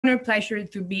Pleasure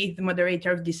to be the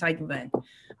moderator of this event.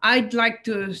 I'd like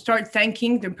to start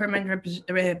thanking the Permanent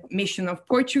Mission of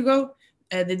Portugal,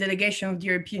 the delegation of the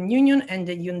European Union, and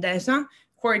the UNDESA,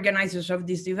 co-organizers of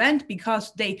this event,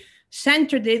 because they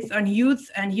centered it on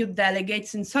youth and youth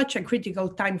delegates in such a critical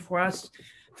time for us.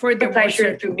 For the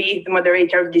pleasure to be the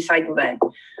moderator of this event.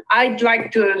 I'd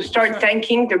like to start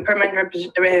thanking the Permanent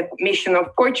Mission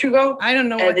of Portugal,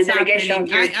 the delegation of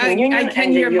the European Union,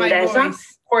 and the UNDESA,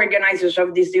 co-organizers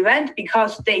of this event,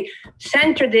 because they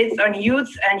centered it on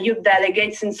youth and youth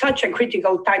delegates in such a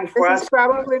critical time for us. This is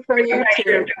probably for you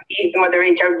too. To be the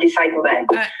moderator of this event.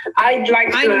 I'd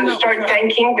like to start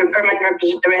thanking the Permanent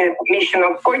Mission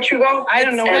of Portugal, the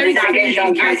delegation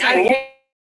of the European Union.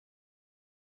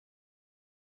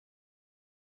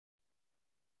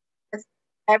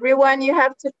 Everyone, you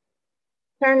have to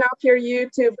turn off your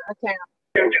YouTube account.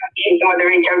 To be the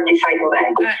moderator of this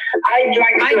event. I'd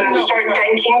like to start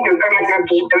thanking the Permanent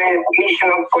Mission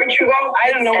of Portugal,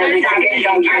 the delegation of the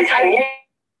European Union.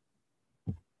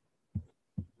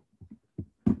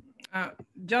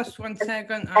 Just 1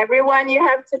 second. Everyone, you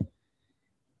have to.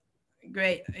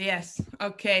 Great. Yes.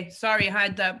 Okay. Sorry, I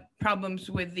had problems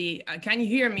with the. Can you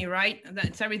hear me? Right?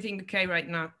 That's everything okay right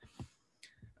now.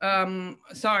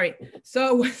 Sorry.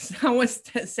 So I was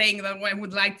saying that I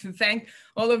would like to thank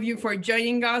all of you for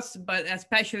joining us, but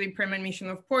especially Permanent Mission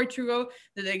of Portugal,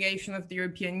 the delegation of the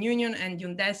European Union, and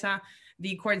UNDESA,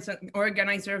 the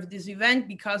organizer of this event,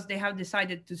 because they have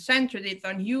decided to center it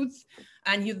on youth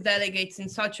and youth delegates in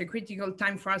such a critical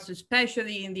time for us,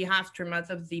 especially in the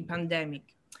aftermath of the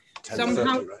pandemic. Some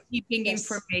housekeeping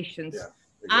information. Yeah.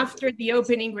 After the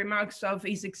opening remarks of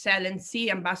His Excellency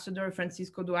Ambassador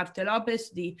Francisco Duarte Lopes,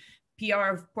 the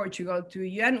PR of Portugal to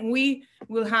UN, we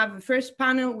will have a first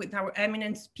panel with our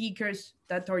eminent speakers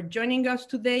that are joining us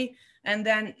today, and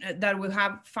then that will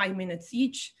have 5 minutes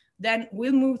each. Then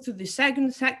we'll move to the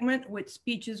second segment with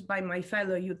speeches by my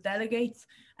fellow youth delegates.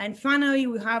 And finally,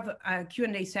 we have a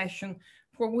Q&A session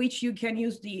for which you can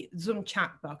use the Zoom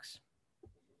chat box.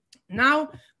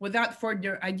 Now, without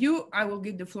further ado, I will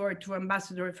give the floor to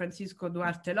Ambassador Francisco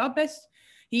Duarte Lopes.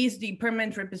 He is the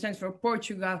permanent representative of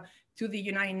Portugal to the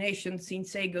United Nations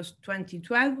since August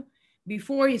 2012.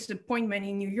 Before his appointment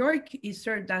in New York, he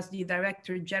served as the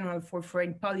Director General for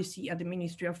Foreign Policy at the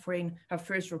Ministry of Foreign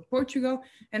Affairs of Portugal.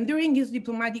 And during his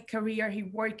diplomatic career, he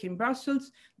worked in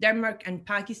Brussels, Denmark, and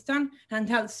Pakistan, and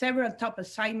held several top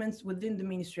assignments within the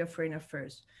Ministry of Foreign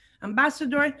Affairs.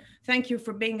 Ambassador, thank you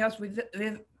for being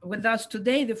with us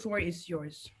today. The floor is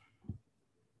yours.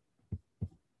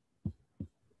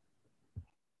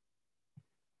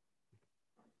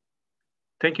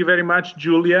 Thank you very much,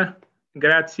 Julia.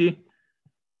 Grazie.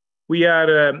 We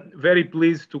are very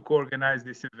pleased to co-organize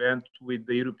this event with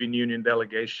the European Union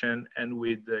delegation and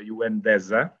with the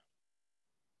UNDESA.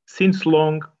 Since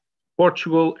long,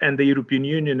 Portugal and the European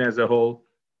Union as a whole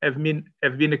have been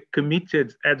a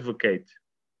committed advocates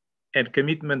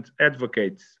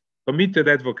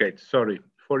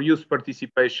for youth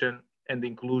participation and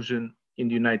inclusion in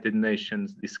the United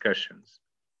Nations discussions.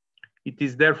 It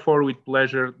is therefore with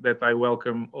pleasure that I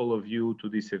welcome all of you to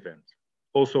this event.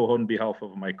 Also on behalf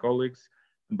of my colleagues,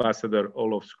 Ambassador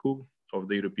Olof Skog of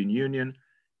the European Union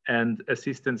and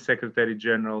Assistant Secretary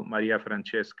General Maria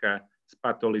Francesca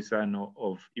Spatolisano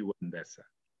of UNDESA.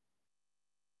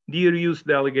 Dear youth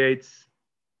delegates,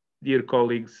 dear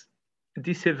colleagues,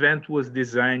 this event was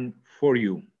designed for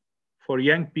you, for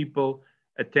young people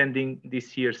attending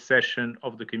this year's session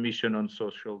of the Commission on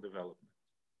Social Development.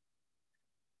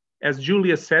 As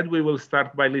Julia said, we will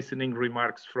start by listening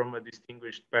remarks from a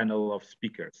distinguished panel of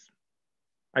speakers.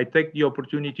 I take the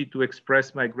opportunity to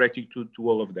express my gratitude to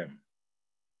all of them.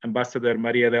 Ambassador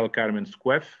Maria del Carmen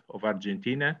Squef of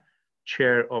Argentina,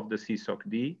 Chair of the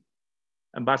CSoCD,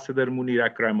 Ambassador Munir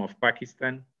Akram of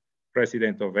Pakistan,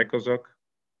 President of ECOSOC,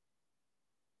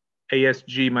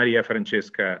 ASG Maria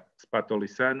Francesca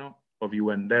Spatolisano of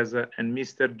UNDESA, and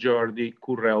Mr. Jordi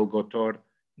Currell Gotor,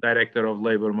 Director of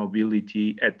Labor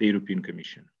Mobility at the European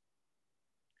Commission.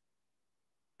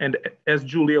 And as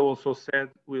Julia also said,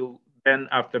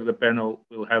 after the panel,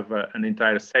 we'll have an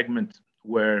entire segment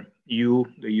where you,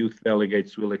 the youth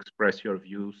delegates, will express your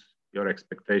views, your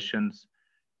expectations,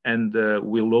 and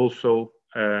we'll also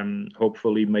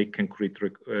hopefully make concrete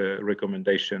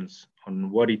recommendations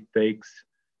on what it takes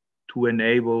to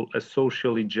enable a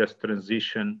socially just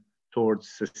transition towards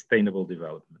sustainable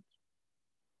development.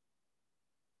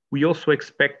 We also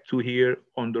expect to hear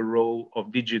on the role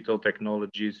of digital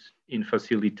technologies in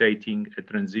facilitating a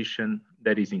transition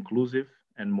that is inclusive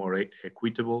and more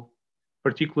equitable,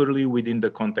 particularly within the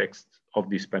context of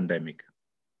this pandemic.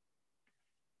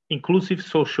 Inclusive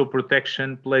social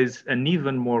protection plays an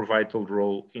even more vital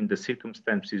role in the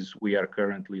circumstances we are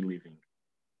currently living.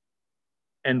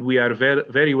 And we are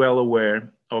very well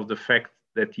aware of the fact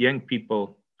that young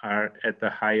people are at a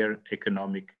higher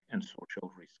economic and social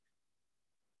risk.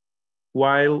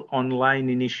 While online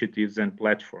initiatives and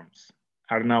platforms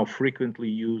are now frequently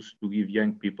used to give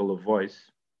young people a voice,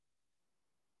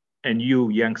 and you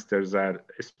youngsters are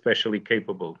especially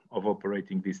capable of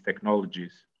operating these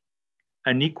technologies,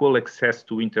 unequal access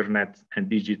to internet and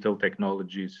digital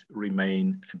technologies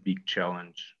remain a big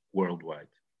challenge worldwide.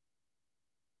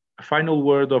 A final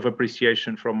word of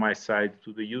appreciation from my side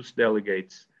to the youth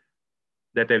delegates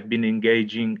that have been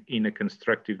engaging in a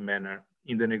constructive manner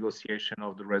in the negotiation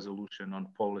of the resolution on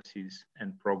policies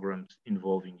and programs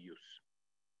involving youth.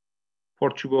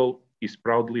 Portugal is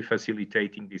proudly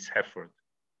facilitating this effort,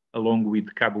 along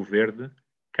with Cabo Verde,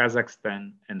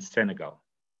 Kazakhstan, and Senegal.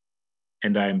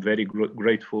 And I am very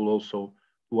grateful also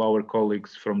to our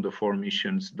colleagues from the 4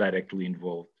 missions directly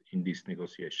involved in this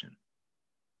negotiation.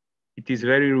 It is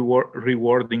very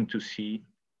rewarding to see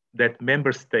that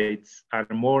member states are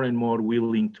more and more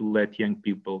willing to let young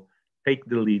people take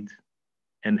the lead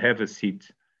and have a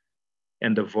seat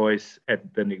and a voice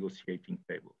at the negotiating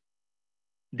table.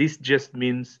 This just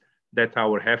means that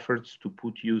our efforts to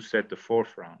put youth at the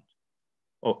forefront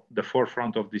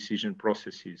of decision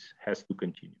processes has to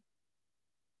continue.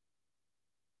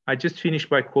 I just finished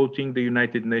by quoting the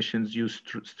United Nations Youth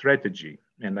Strategy,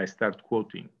 and I start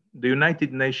quoting. The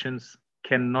United Nations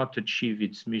cannot achieve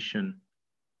its mission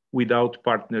without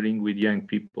partnering with young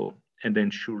people and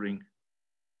ensuring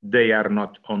they are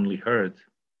not only heard,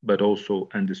 but also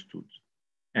understood.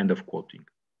 End of quoting.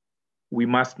 We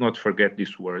must not forget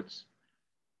these words.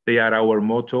 They are our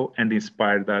motto and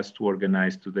inspired us to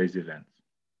organize today's event,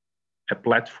 a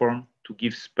platform to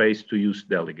give space to youth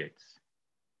delegates.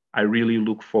 I really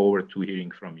look forward to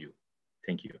hearing from you.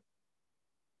 Thank you.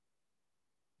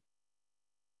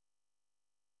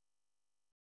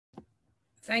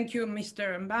 Thank you,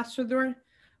 Mr. Ambassador.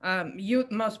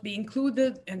 Youth must be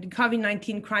included, and the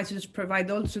COVID-19 crisis provides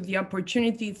also the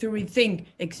opportunity to rethink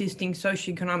existing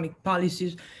socioeconomic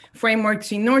policies,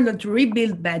 frameworks in order to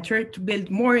rebuild better, to build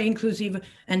more inclusive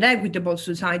and equitable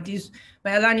societies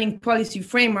by aligning policy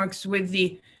frameworks with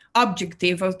the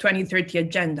objective of 2030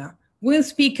 agenda. We'll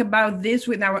speak about this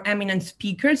with our eminent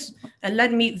speakers, and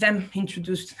let me then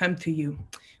introduce them to you.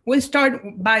 We'll start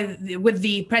with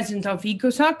the president of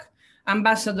ECOSOC,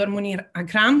 Ambassador Munir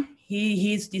Akram.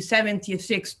 He is the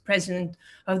 76th president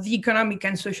of the Economic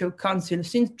and Social Council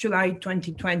since July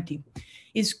 2020.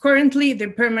 He's currently the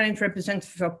permanent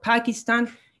representative of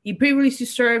Pakistan. He previously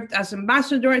served as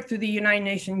ambassador to the United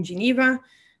Nations Geneva,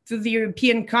 to the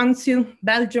European Council,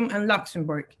 Belgium, and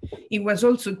Luxembourg. He was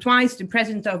also twice the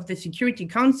president of the Security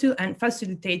Council and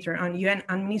facilitator on UN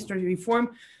administrative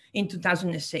reform in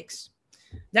 2006.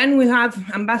 Then we have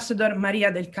Ambassador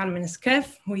Maria del Carmen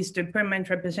Esquef, who is the permanent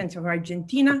representative of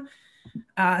Argentina,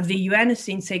 the UN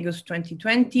since August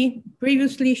 2020.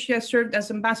 Previously, she has served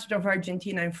as ambassador of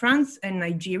Argentina in France and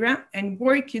Nigeria and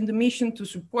worked in the mission to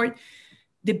support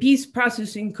the peace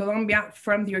process in Colombia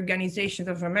from the Organization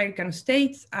of American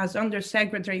States as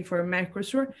Undersecretary for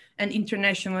Mercosur and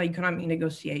International Economic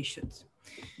Negotiations.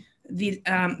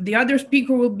 The other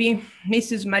speaker will be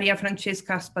Mrs. Maria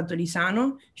Francesca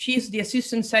Spatolisano. She is the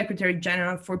Assistant Secretary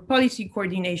General for Policy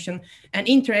Coordination and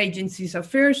Interagencies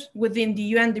Affairs within the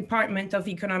UN Department of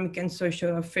Economic and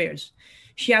Social Affairs.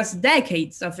 She has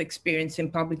decades of experience in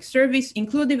public service,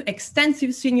 including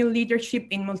extensive senior leadership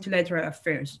in multilateral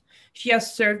affairs. She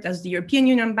has served as the European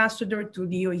Union Ambassador to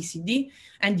the OECD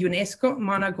and UNESCO,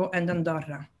 Monaco, and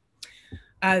Andorra.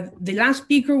 The last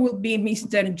speaker will be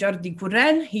Mr. Jordi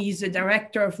Currell. He is the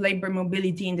Director of Labor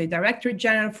Mobility in the Director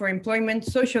General for Employment,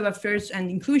 Social Affairs and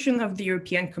Inclusion of the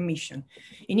European Commission.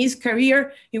 In his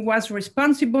career, he was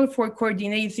responsible for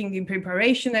coordinating the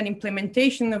preparation and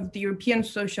implementation of the European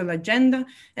Social Agenda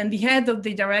and the head of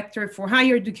the Director for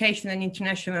Higher Education and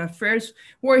International Affairs,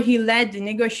 where he led the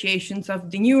negotiations of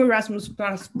the new Erasmus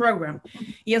Plus program.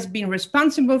 He has been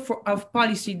responsible of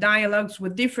policy dialogues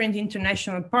with different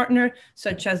international partners,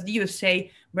 such as the USA,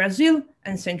 Brazil,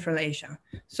 and Central Asia.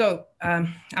 So,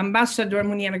 Ambassador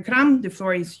Munir Akram, the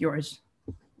floor is yours.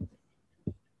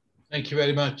 Thank you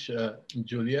very much,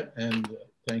 Julia, and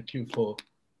thank you for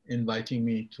inviting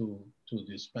me to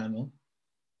this panel.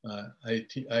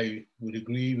 I would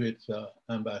agree with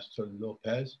Ambassador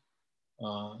Lopez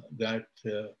that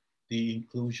the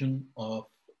inclusion of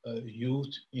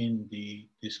youth in the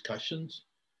discussions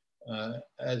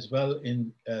as well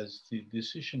as the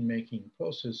decision-making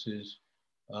processes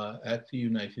at the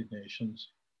United Nations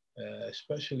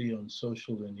especially on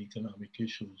social and economic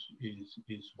issues,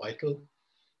 is vital.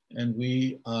 And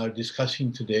we are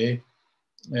discussing today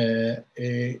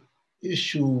a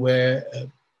issue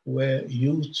where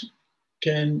youth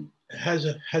has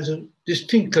a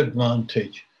distinct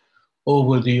advantage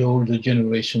over the older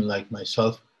generation like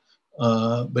myself,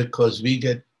 because we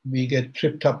get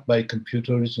tripped up by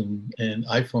computers and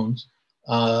iPhones,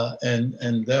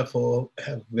 and therefore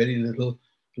have very little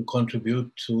to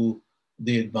contribute to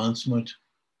the advancement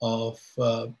of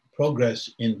progress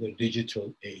in the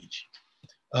digital age.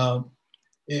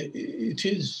 It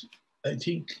is, I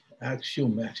think,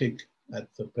 axiomatic at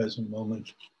the present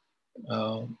moment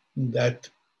that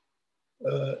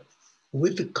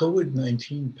with the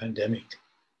COVID-19 pandemic,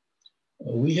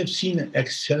 we have seen an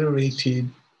accelerated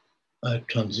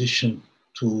transition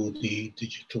to the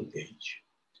digital age.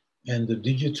 And the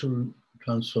digital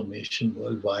transformation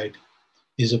worldwide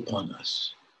is upon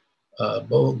us.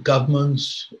 Both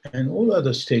governments and all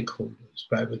other stakeholders,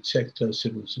 private sector,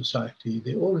 civil society,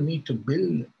 they all need to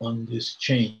build on this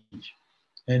change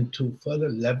and to further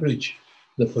leverage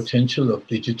the potential of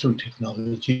digital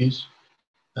technologies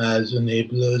as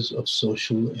enablers of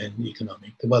social and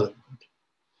economic development.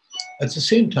 At the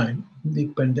same time, the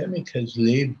pandemic has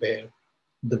laid bare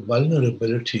the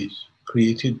vulnerabilities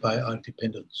created by our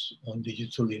dependence on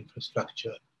digital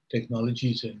infrastructure,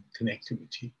 technologies, and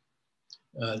connectivity.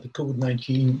 The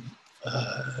COVID-19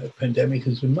 pandemic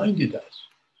has reminded us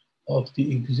of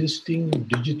the existing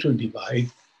digital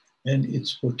divide and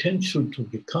its potential to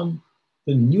become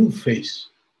the new face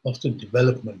of the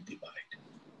development divide.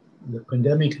 The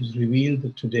pandemic has revealed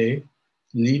that today,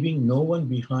 leaving no one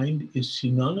behind is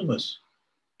synonymous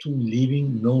to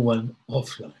leaving no one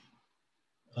offline.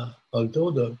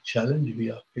 Although the challenge we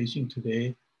are facing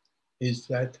today is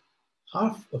that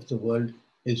half of the world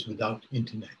is without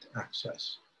internet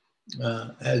access.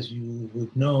 As you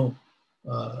would know,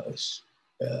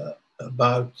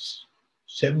 about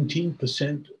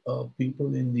 17% of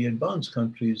people in the advanced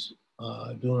countries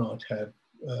do not have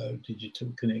digital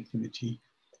connectivity.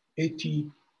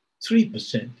 83%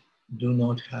 do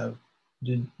not have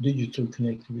digital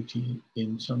connectivity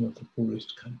in some of the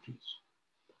poorest countries.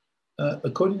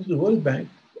 According to the World Bank,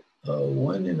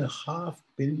 1.5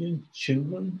 billion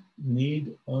children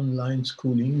need online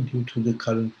schooling due to the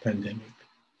current pandemic.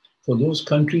 For those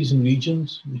countries and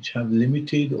regions which have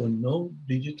limited or no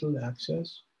digital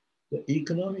access, the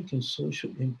economic and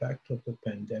social impact of the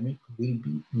pandemic will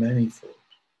be manifold.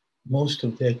 Most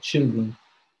of their children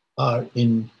are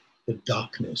in the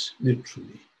darkness,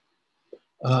 literally.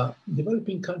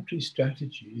 Developing country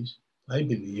strategies, I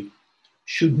believe,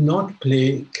 should not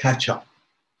play catch up,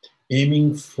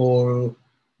 aiming for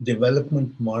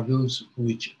development models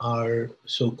which are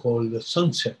so-called the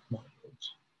sunset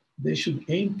models. They should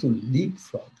aim to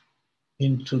leapfrog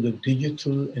into the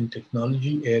digital and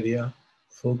technology area,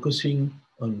 focusing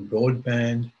on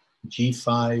broadband,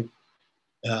 G5,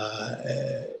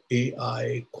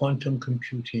 AI, quantum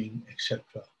computing,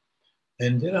 etc.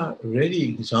 And there are already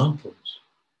examples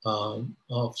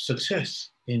of success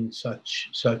in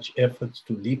such efforts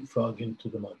to leapfrog into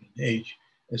the modern age,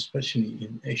 especially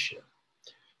in Asia.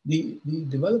 The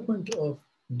development of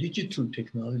digital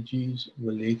technologies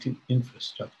related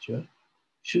infrastructure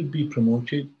should be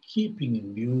promoted, keeping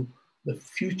in view the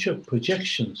future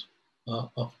projections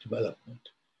of development.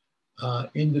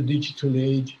 In the digital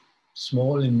age,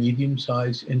 small and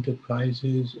medium-sized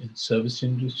enterprises and service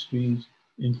industries,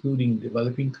 including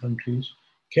developing countries,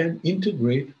 can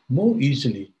integrate more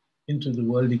easily into the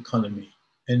world economy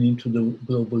and into the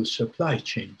global supply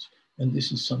chains. And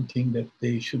this is something that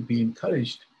they should be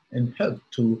encouraged and helped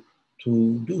to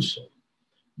do so.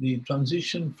 The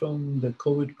transition from the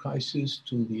COVID crisis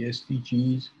to the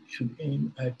SDGs should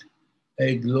aim at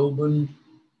a global,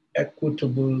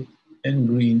 equitable, and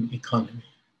green economy.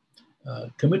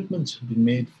 Commitments have been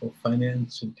made for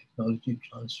finance and technology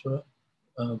transfer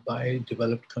by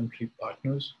developed country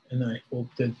partners, and I hope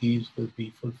that these will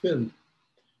be fulfilled.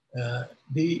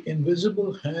 The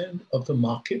invisible hand of the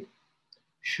market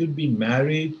should be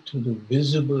married to the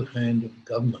visible hand of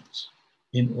governments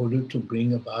in order to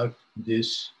bring about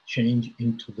this change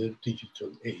into the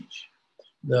digital age.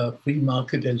 The free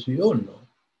market, as we all know,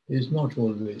 is not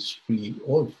always free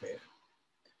or fair.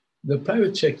 The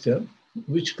private sector,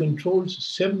 which controls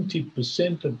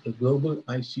 70% of the global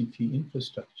ICT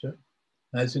infrastructure,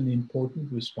 has an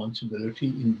important responsibility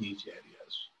in these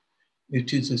areas.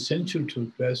 It is essential to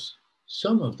address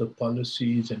some of the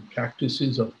policies and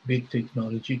practices of big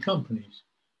technology companies.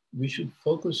 We should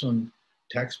focus on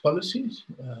tax policies,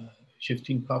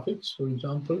 shifting profits, for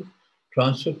example,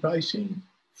 transfer pricing,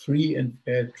 free and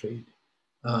fair trade.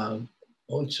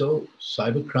 Also,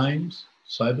 cybercrimes,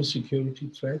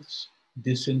 cybersecurity threats,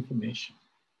 disinformation.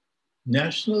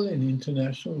 National and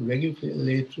international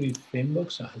regulatory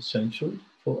frameworks are essential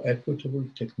for equitable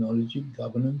technology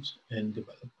governance and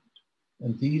development.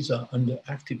 And these are under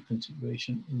active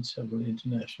consideration in several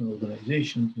international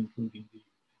organizations, including the UN.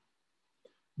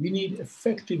 We need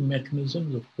effective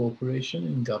mechanisms of cooperation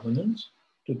and governance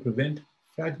to prevent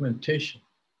fragmentation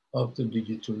of the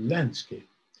digital landscape.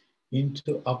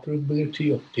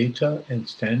 Interoperability of data and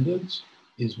standards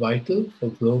is vital for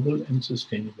global and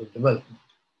sustainable development.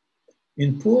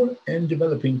 In poor and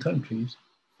developing countries,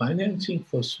 financing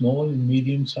for small and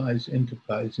medium-sized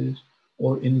enterprises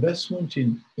or investment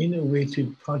in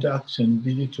innovative products and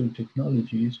digital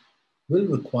technologies will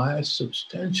require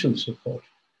substantial support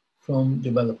from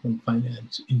development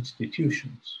finance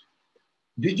institutions.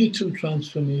 Digital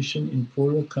transformation in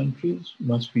poorer countries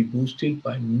must be boosted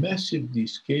by massively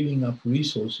scaling up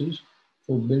resources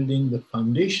for building the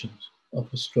foundations of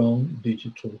a strong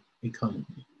digital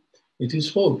economy. It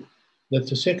is hoped that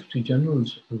the Secretary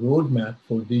General's roadmap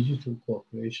for digital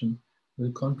cooperation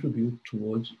will contribute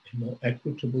towards a more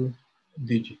equitable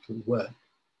digital world.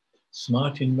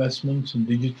 Smart investments in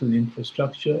digital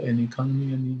infrastructure and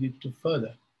economy are needed to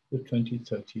further the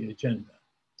 2030 agenda.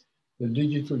 The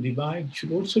digital divide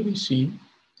should also be seen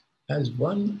as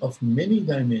one of many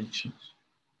dimensions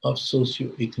of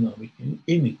socioeconomic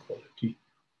inequality,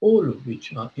 all of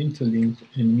which are interlinked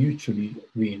and mutually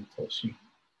reinforcing.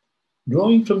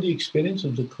 Drawing from the experience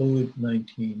of the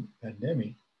COVID-19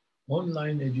 pandemic,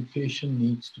 online education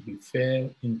needs to be fair,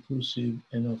 inclusive,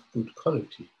 and of good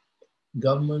quality.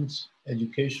 Governments,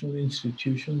 educational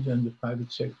institutions, and the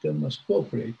private sector must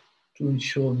cooperate to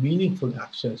ensure meaningful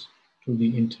access to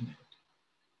the internet.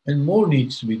 And more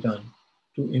needs to be done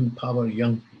to empower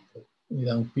young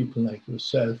people like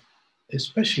yourself,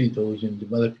 especially those in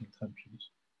developing countries,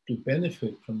 to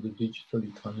benefit from the digital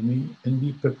economy and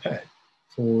be prepared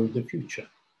for the future.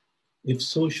 If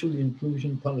social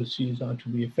inclusion policies are to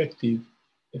be effective,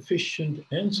 efficient,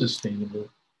 and sustainable,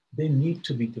 they need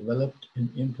to be developed and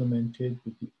implemented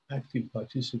with the active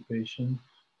participation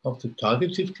of the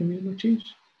targeted communities,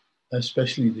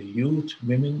 especially the youth,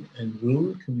 women, and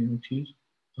rural communities,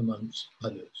 amongst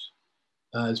others.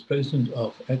 As president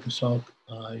of ECOSOC,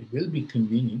 I will be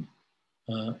convening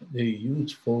the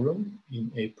Youth Forum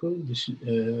in April. This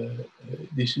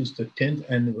is the 10th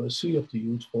anniversary of the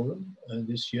Youth Forum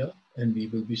this year, and we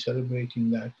will be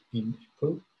celebrating that in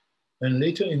April. And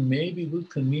later in May, we will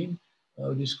convene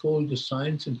what is called the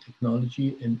Science and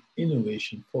Technology and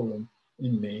Innovation Forum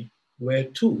in May, where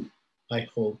too, I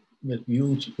hope that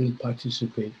youth will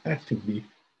participate actively,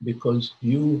 because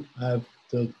you have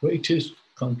the greatest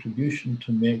contribution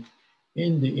to make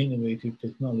in the innovative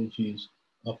technologies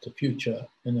of the future.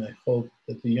 And I hope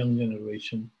that the young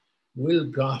generation will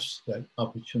grasp that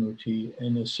opportunity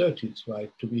and assert its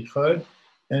right to be heard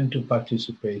and to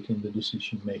participate in the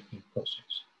decision-making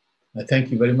process. I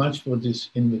thank you very much for this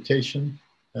invitation,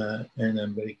 and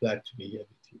I'm very glad to be here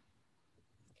with you.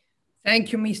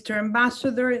 Thank you, Mr.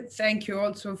 Ambassador. Thank you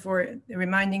also for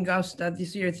reminding us that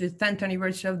this year is the 10th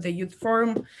anniversary of the Youth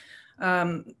Forum.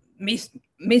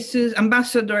 Mrs.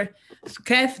 Ambassador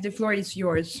Skef, the floor is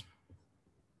yours.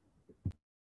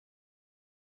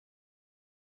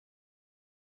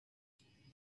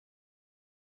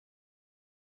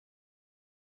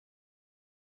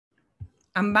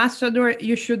 Ambassador,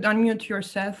 you should unmute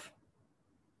yourself.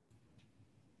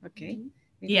 Okay.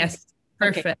 Yes,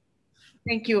 perfect.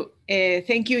 Okay.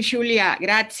 Thank you, Julia.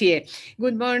 Grazie.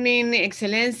 Good morning,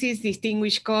 Excellencies,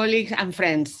 distinguished colleagues and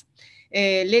friends.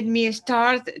 Let me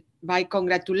start by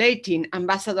congratulating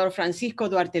Ambassador Francisco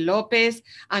Duarte Lopez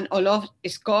and Olof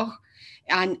Skog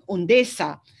and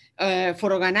UNDESA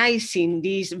for organizing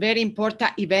this very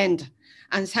important event,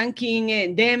 and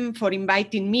thanking them for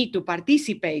inviting me to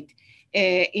participate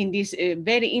in this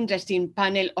very interesting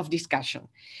panel of discussion.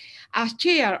 As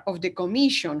chair of the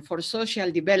Commission for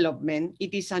Social Development,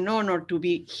 it is an honor to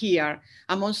be here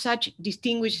among such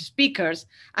distinguished speakers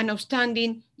and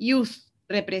outstanding youth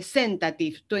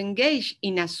representatives to engage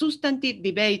in a substantive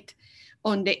debate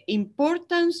on the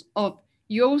importance of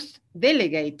youth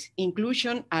delegate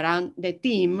inclusion around the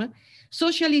theme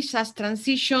Socialist as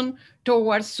Transition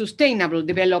Towards Sustainable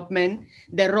Development,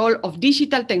 the role of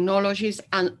digital technologies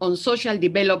and on social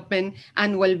development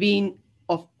and well-being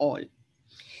of all.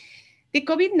 The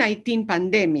COVID-19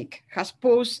 pandemic has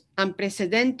posed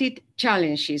unprecedented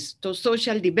challenges to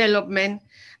social development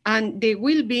and the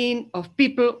well-being of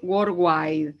people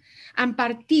worldwide, and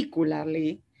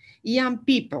particularly young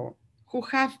people who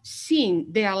have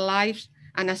seen their lives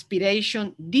and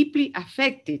aspirations deeply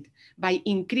affected by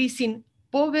increasing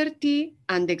poverty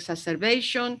and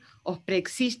exacerbation of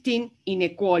pre-existing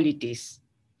inequalities.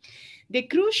 The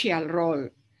crucial role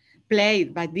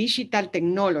played by digital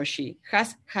technology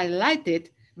has highlighted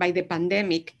by the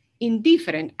pandemic in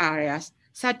different areas,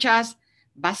 such as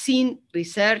vaccine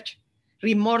research,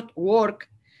 remote work,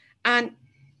 and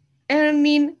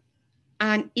earning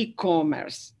and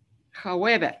e-commerce.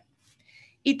 However,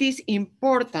 it is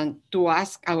important to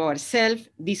ask ourselves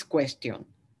this question: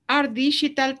 are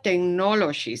digital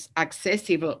technologies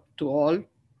accessible to all?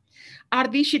 Are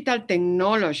digital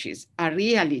technologies a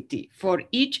reality for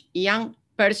each young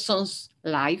person's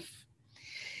life?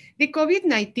 The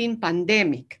COVID-19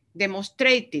 pandemic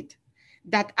demonstrated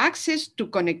that access to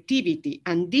connectivity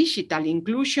and digital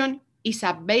inclusion is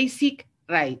a basic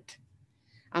right.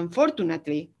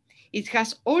 Unfortunately, it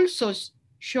has also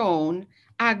shown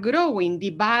a growing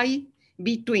divide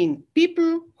between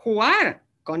people who are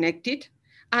connected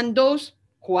and those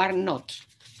who are not.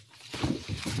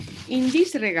 In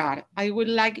this regard, I would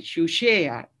like to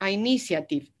share an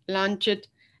initiative launched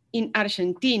in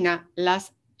Argentina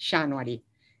last January,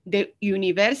 the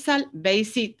Universal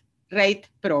Basic Rate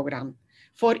Program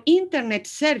for Internet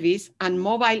service and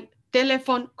mobile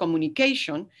telephone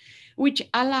communication, which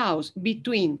allows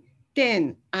between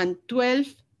 10 and 12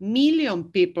 million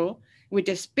people, with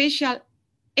a special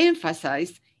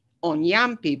emphasis on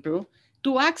young people,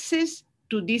 to access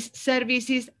to these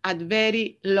services at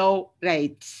very low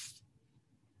rates.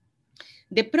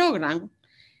 The program,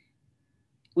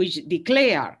 which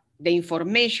declares the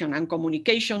information and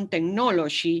communication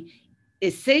technology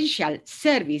essential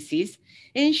services,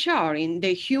 ensuring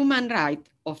the human right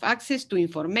of access to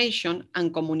information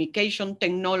and communication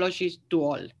technologies to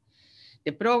all.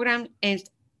 The program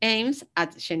aims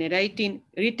at generating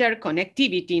greater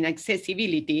connectivity and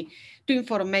accessibility to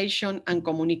information and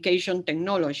communication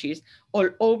technologies all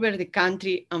over the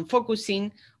country and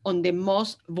focusing on the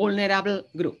most vulnerable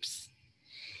groups.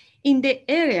 In the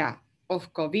area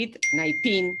of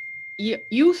COVID-19,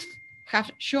 youth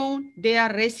have shown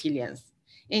their resilience,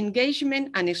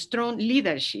 engagement, and strong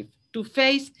leadership to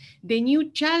face the new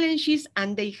challenges,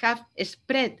 and they have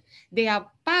spread their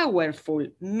powerful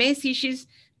messages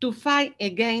to fight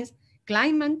against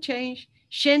climate change,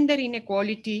 gender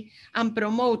inequality, and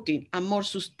promoting a more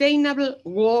sustainable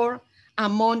world,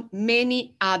 among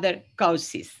many other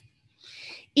causes.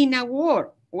 In a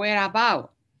world where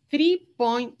about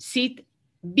 3.6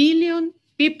 billion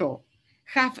people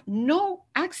have no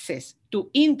access to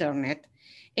internet,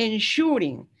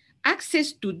 ensuring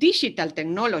access to digital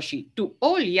technology to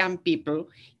all young people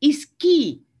is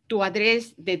key to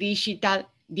address the digital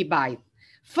divide,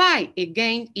 fight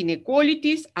against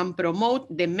inequalities, and promote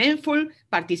the meaningful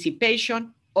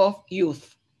participation of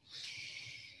youth.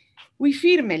 We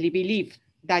firmly believe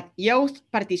that youth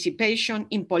participation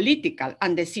in political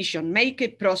and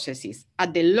decision-making processes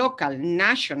at the local,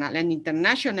 national, and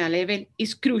international level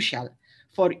is crucial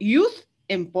for youth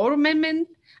empowerment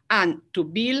and to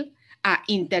build an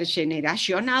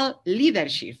intergenerational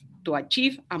leadership to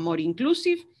achieve a more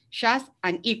inclusive, just,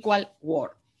 and equal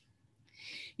world.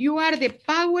 You are the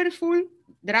powerful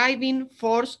driving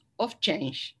force of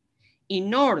change.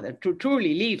 In order to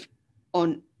truly live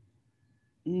on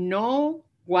no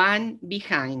one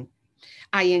behind,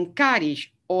 I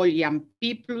encourage all young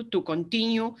people to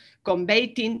continue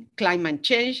combating climate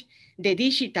change, the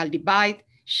digital divide,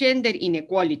 gender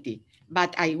inequality,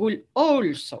 but I will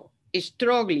also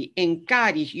strongly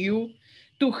encourage you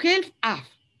to help us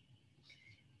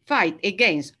fight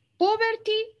against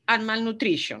poverty and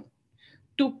malnutrition,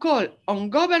 to call on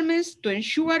governments to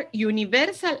ensure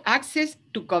universal access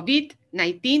to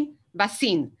COVID-19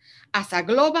 vaccine as a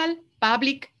global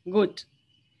public good,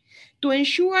 to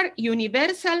ensure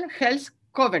universal health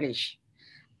coverage,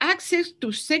 access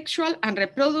to sexual and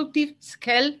reproductive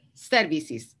health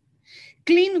services,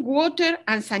 clean water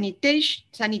and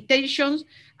sanitation,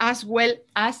 as well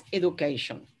as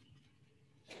education.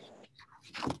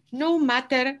 No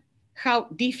matter how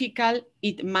difficult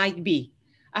it might be,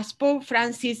 as Pope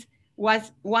Francis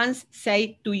was once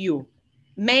said to you,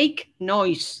 make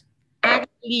noise, haga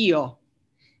lío,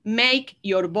 make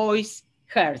your voice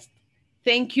heard.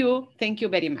 Thank you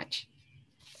very much.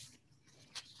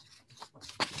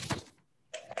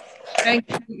 Thank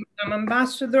you, Madam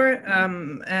Ambassador.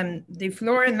 And the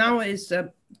floor now is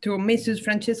to Mrs.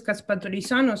 Francesca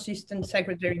Spatolisano, Assistant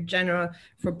Secretary General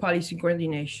for Policy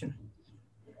Coordination.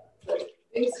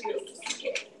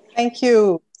 Thank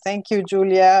you. Thank you,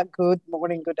 Julia. Good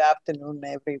morning, good afternoon,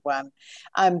 everyone.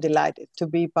 I'm delighted to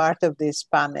be part of this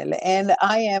panel, and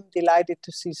I am delighted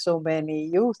to see so many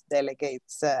youth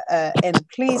delegates and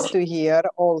pleased to hear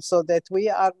also that we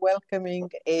are welcoming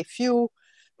a few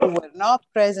who were not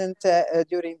present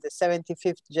during the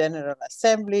 75th General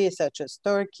Assembly, such as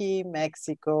Turkey,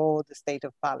 Mexico, the State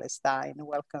of Palestine.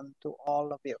 Welcome to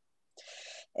all of you.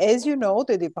 As you know,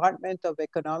 the Department of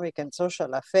Economic and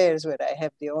Social Affairs, where I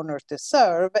have the honor to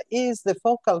serve, is the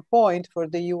focal point for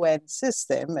the UN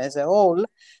system as a whole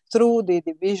through the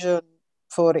Division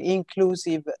for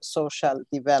Inclusive Social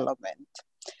Development.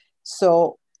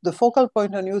 So the focal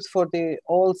point on youth for the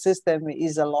whole system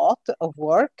is a lot of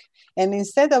work. And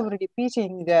instead of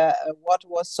repeating what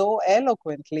was so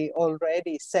eloquently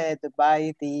already said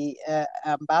by the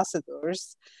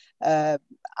ambassadors,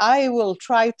 I will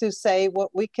try to say what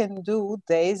we can do,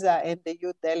 DESA and the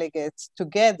youth delegates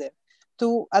together,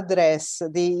 to address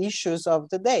the issues of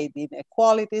the day, the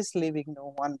inequalities, leaving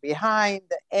no one behind,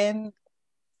 and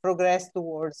progress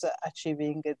towards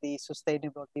achieving the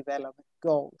Sustainable Development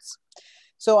Goals.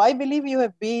 So I believe you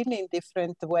have been in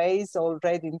different ways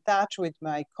already in touch with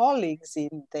my colleagues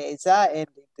in DESA and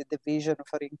in the Division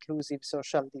for Inclusive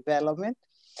Social Development.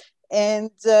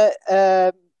 And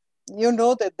you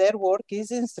know that their work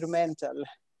is instrumental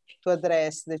to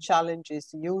address the challenges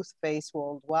youth face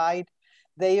worldwide.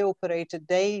 They operate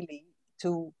daily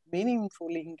to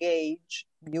meaningfully engage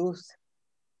youth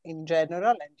in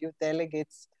general and youth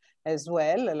delegates as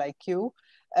well, like you,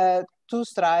 to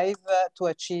strive to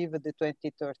achieve the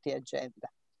 2030 agenda.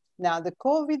 Now, the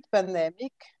COVID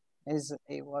pandemic, as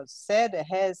it was said,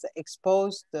 has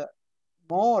exposed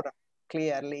more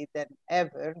clearly than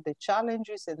ever the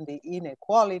challenges and the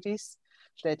inequalities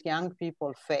that young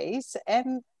people face.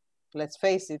 And let's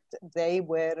face it,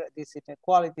 these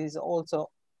inequalities also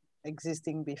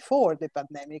existing before the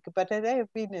pandemic, but they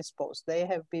have been exposed, they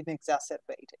have been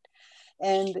exacerbated.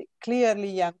 And clearly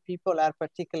young people are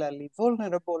particularly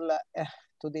vulnerable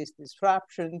to these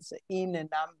disruptions in a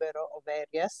number of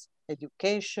areas: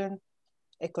 education,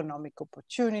 economic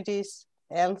opportunities,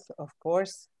 health, of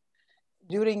course,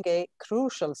 during a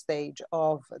crucial stage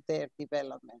of their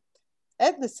development.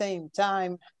 At the same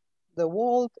time, the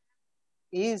world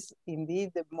is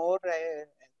indeed more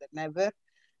than ever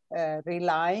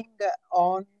relying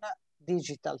on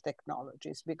digital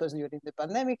technologies, because during the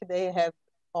pandemic they have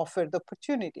offered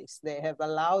opportunities. They have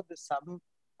allowed some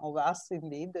of us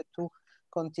indeed to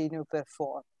continue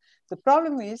perform. The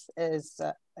problem is, as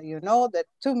you know, that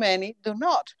too many do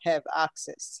not have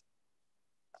access,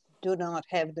 do not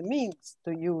have the means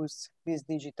to use these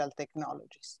digital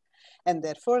technologies. And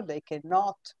therefore they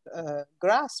cannot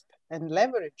grasp and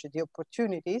leverage the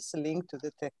opportunities linked to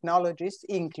the technologies,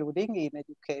 including in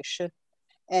education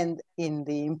and in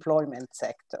the employment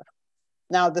sector.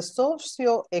 Now, the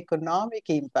socio-economic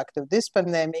impact of this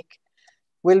pandemic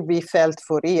will be felt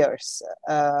for years.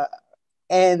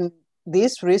 And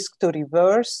this risk to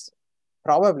reverse,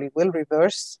 probably will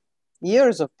reverse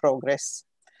years of progress,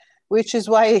 which is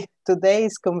why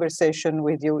today's conversation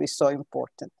with you is so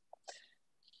important.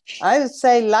 I would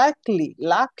say luckily,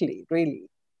 really,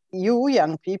 you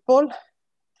young people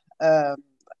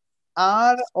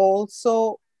are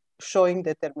also showing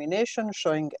determination,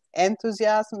 showing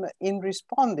enthusiasm in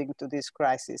responding to this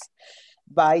crisis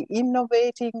by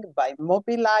innovating, by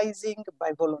mobilizing,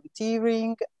 by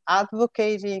volunteering,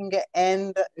 advocating,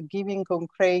 and giving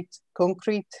concrete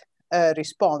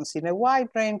response in a wide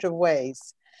range of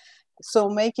ways. So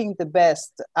making the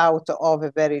best out of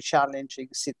a very challenging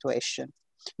situation.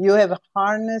 You have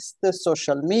harnessed the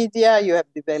social media, you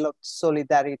have developed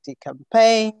solidarity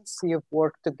campaigns, you've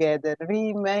worked together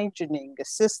reimagining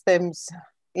systems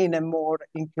in a more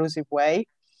inclusive way,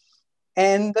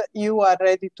 and you are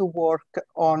ready to work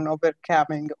on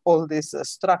overcoming all these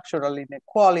structural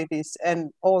inequalities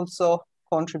and also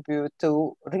contribute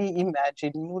to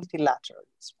reimagine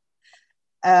multilateralism.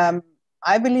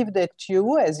 I believe that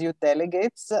you, as youth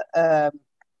delegates,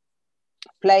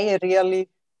 play a really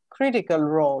critical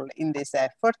role in this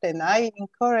effort, and I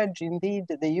encourage indeed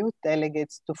the youth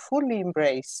delegates to fully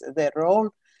embrace their role,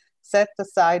 set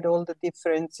aside all the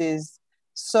differences,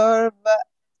 serve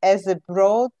a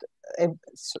broad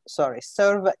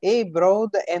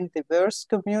and diverse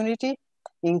community,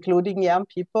 including young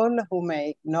people who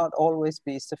may not always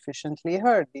be sufficiently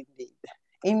heard indeed.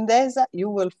 In DESA, you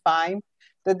will find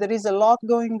that there is a lot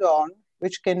going on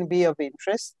which can be of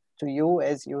interest to you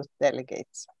as youth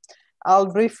delegates.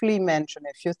 I'll briefly mention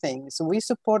a few things. We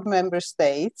support member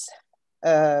states,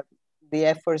 the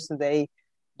efforts they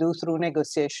do through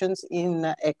negotiations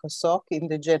in ECOSOC, in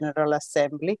the General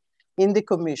Assembly, in the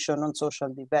Commission on Social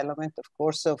Development, of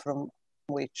course, from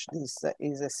which this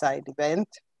is a side event,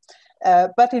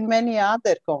 but in many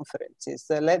other conferences.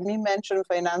 Let me mention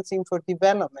Financing for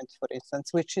Development, for instance,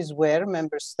 which is where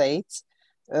member states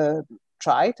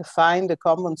try to find the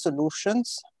common solutions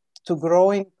to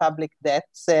growing public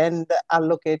debts and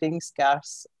allocating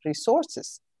scarce resources.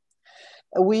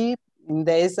 We in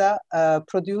DESA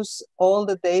produce all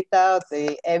the data,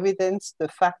 the evidence, the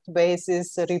fact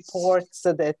basis reports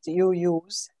that you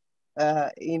use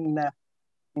in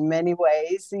many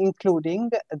ways, including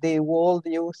the World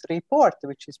Youth Report,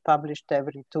 which is published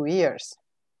every 2 years.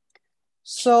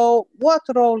 So what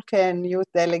role can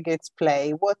youth delegates play?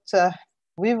 What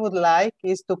we would like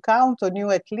is to count on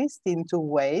you at least in 2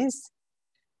 ways.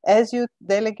 As youth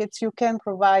delegates, you can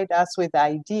provide us with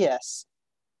ideas,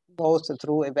 both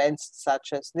through events such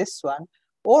as this one,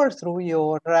 or through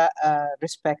your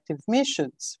respective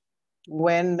missions.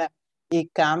 When it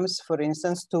comes, for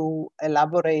instance, to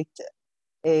elaborate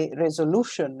a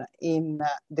resolution in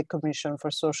the Commission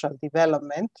for Social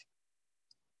Development,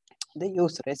 the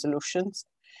youth resolutions,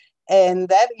 and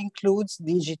that includes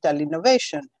digital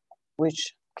innovation, which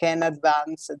can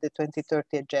advance the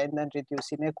 2030 agenda and reduce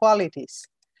inequalities.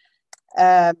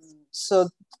 So,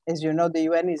 as you know, the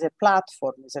UN is a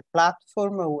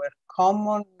platform where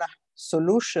common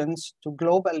solutions to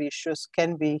global issues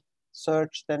can be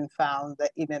searched and found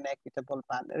in an equitable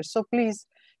manner. So please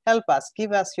help us,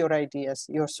 give us your ideas,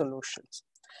 your solutions.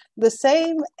 The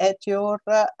same at your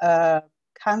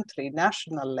country,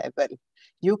 national level.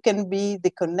 You can be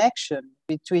the connection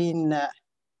between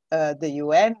the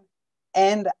UN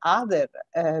and other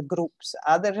groups,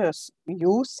 other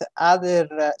youth, other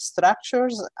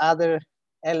structures, other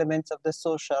elements of the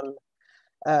social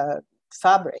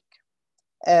fabric.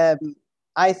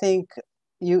 I think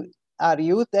you are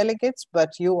youth delegates,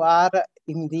 but you are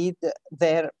indeed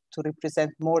there to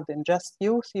represent more than just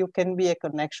youth. You can be a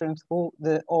connection through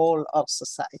the whole of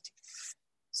society.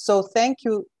 So thank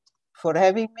you for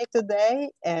having me today,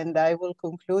 and I will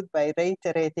conclude by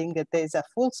reiterating that there is a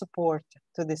full support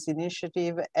to this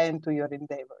initiative and to your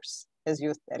endeavors as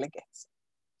youth delegates.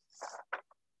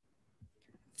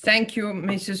 Thank you,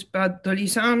 Mrs.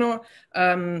 Battolizano,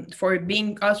 for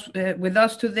being with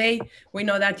us today. We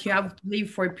know that you have to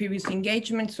leave for previous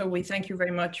engagement, so we thank you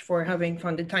very much for having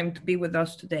found the time to be with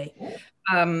us today.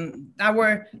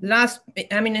 Our last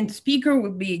eminent speaker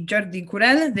will be Jordi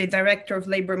Curell, the Director of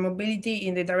Labour Mobility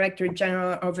in the Director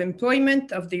General of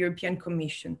Employment of the European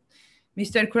Commission.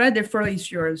 Mr. Curell, the floor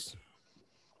is yours.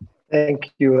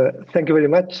 Thank you very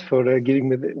much for giving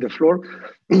me the floor.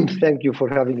 Thank you for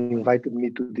having invited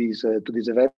me to this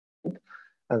event,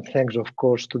 and thanks, of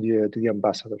course, to the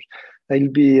ambassadors. I'll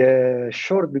be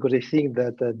short because I think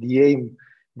that the aim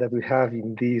that we have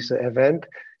in this event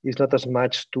is not as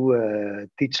much to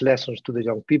teach lessons to the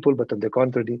young people, but on the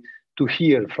contrary, to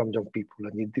hear from young people.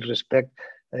 And in this respect,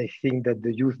 I think that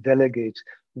the youth delegates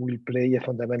will play a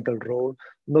fundamental role,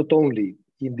 not only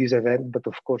in this event, but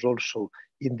of course also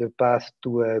in the path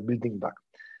to building back.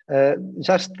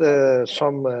 Just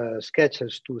some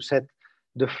sketches to set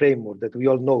the framework that we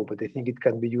all know, but I think it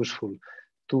can be useful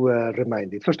to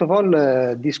remind it. First of all,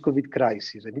 this COVID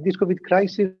crisis. I mean, this COVID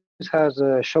crisis has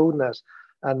shown us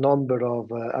a number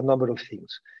of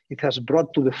things. It has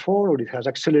brought to the fore, or it has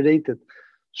accelerated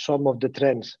some of the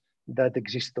trends that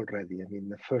exist already. I mean,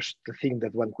 the first thing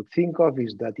that one could think of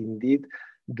is that indeed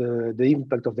the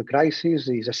impact of the crisis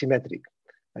is asymmetric,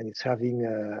 and it's having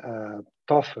a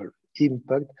tougher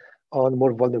impact on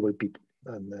more vulnerable people.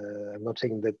 And I'm not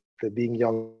saying that being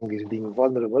young is being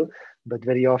vulnerable, but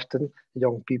very often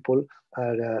young people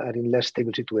are in less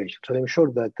stable situations. So I'm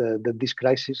sure that this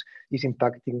crisis is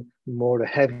impacting more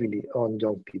heavily on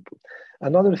young people.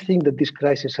 Another thing that this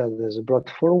crisis has brought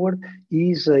forward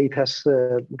is it has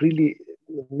really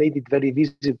made it very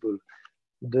visible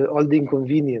all the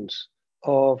inconvenience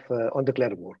of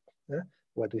undeclared work.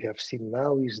 What we have seen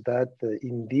now is that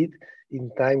indeed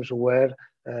in times where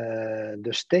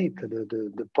the state,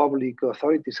 the public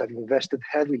authorities have invested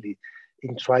heavily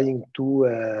in trying to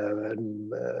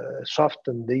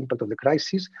soften the impact of the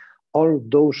crisis, all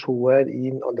those who were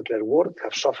in undeclared work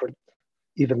have suffered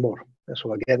even more. And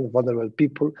so again, vulnerable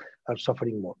people are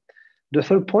suffering more. The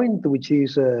third point, which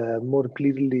is more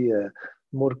clearly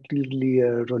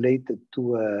related to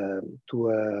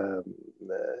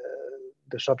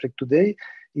the subject today,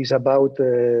 is about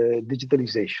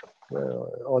digitalization.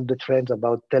 All the trends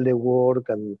about telework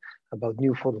and about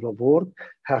new forms of work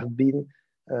have been,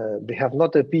 they have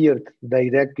not appeared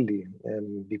directly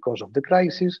because of the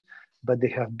crisis, but they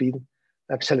have been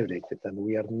accelerated. And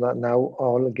we are now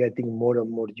all getting more and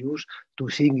more used to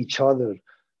seeing each other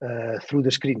through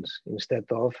the screens instead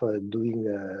of doing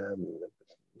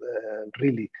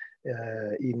really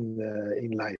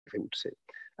in life, I would say.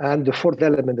 And the fourth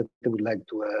element that I would like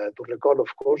to recall,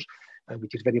 of course,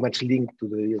 which is very much linked to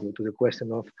the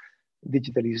question of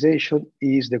digitalization,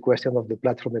 is the question of the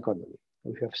platform economy.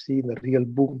 We have seen a real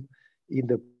boom in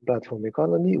the platform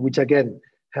economy, which again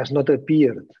has not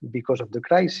appeared because of the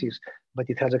crisis, but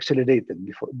it has accelerated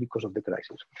because of the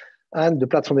crisis. And the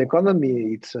platform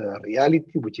economy, it's a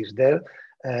reality which is there,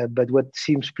 but what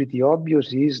seems pretty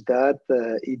obvious is that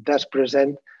it does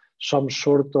present some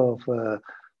sort of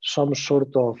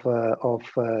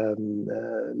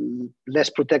less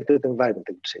protected environment,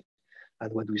 I would say.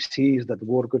 And what we see is that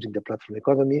workers in the platform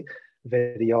economy,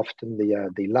 very often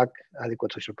they lack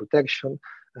adequate social protection,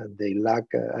 and they lack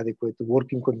adequate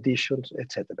working conditions,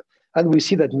 etc. And we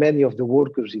see that many of the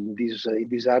workers in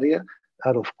this area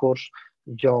are, of course,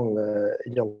 young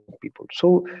people.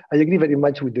 So I agree very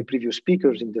much with the previous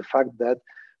speakers in the fact that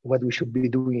what we should be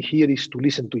doing here is to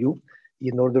listen to you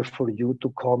in order for you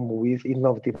to come with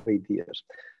innovative ideas.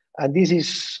 And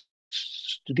this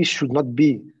should not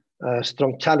be a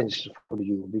strong challenge for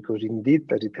you, because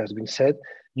indeed, as it has been said,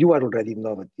 you are already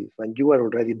innovative and you are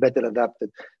already better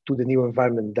adapted to the new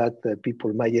environment that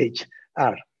people my age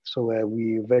are. So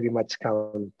we very much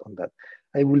count on that.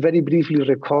 I will very briefly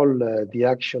recall the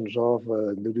actions of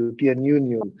the European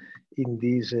Union in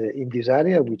this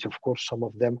area, which of course some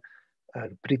of them are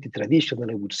pretty traditional,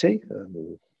 I would say.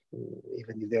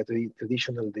 Even if they are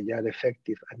traditional, they are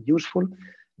effective and useful,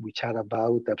 which are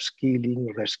about upskilling,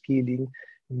 reskilling,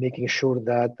 making sure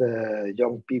that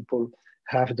young people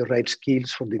have the right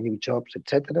skills for the new jobs,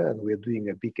 etc. And we are doing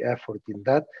a big effort in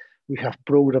that. We have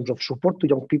programs of support to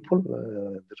young people.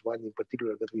 There's one in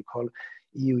particular that we call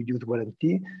EU Youth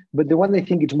Guarantee. But the one I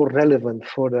think is more relevant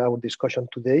for our discussion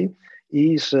today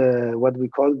is what we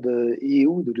call the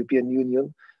EU, the European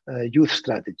Union Youth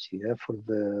Strategy for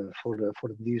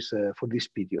this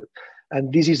period.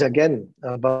 And this is again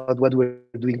about what we're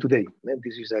doing today. And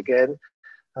this is again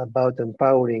about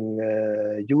empowering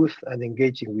youth and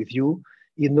engaging with you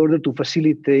in order to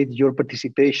facilitate your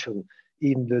participation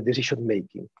in the decision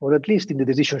making, or at least in the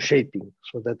decision shaping,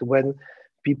 so that when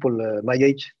people my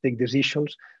age take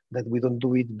decisions, that we don't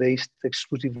do it based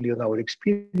exclusively on our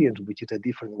experience, which is a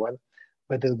different one,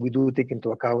 but that we do take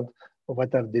into account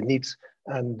what are the needs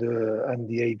and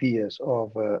the ideas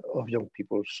of young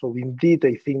people. So indeed,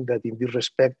 I think that in this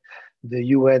respect, the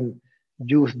UN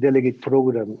Youth Delegate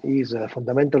Programme is a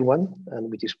fundamental one, and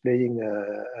which is playing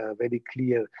a very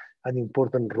clear and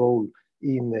important role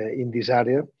in this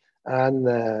area. And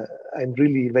I'm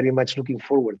really very much looking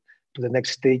forward to the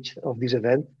next stage of this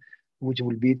event, which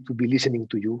will be to be listening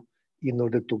to you in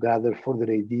order to gather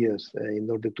further ideas, in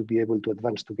order to be able to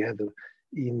advance together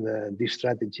in this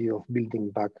strategy of building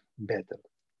back better.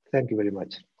 Thank you very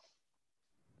much.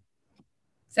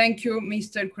 Thank you,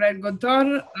 Mr.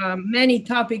 Kurel-Gotor. Many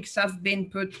topics have been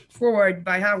put forward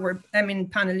by our eminent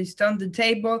panelists on the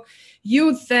table.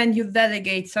 Youth and youth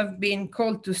delegates have been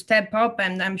called to step up,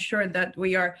 and I'm sure that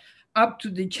we are up to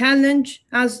the challenge.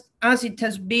 As it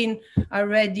has been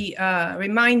already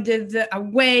reminded, a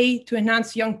way to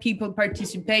enhance young people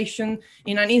participation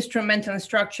in an instrumental and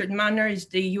structured manner is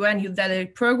the UN Youth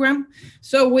Delegate Programme.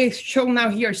 So we shall now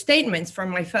hear statements from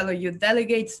my fellow youth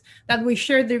delegates that we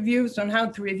share their views on how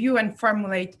to review and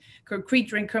formulate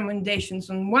concrete recommendations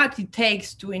on what it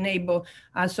takes to enable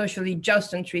a socially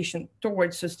just transition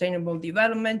towards sustainable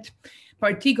development,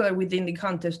 particularly within the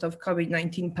context of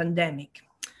COVID-19 pandemic.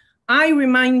 I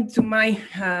remind to my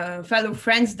fellow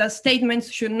friends that statements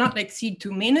should not exceed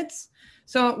 2 minutes.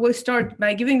 So we'll start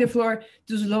by giving the floor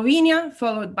to Slovenia,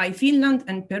 followed by Finland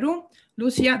and Peru.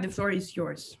 Lucia, the floor is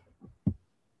yours.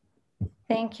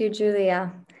 Thank you,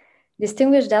 Julia.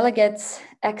 Distinguished delegates,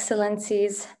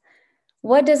 excellencies,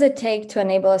 what does it take to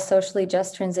enable a socially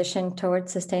just transition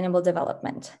towards sustainable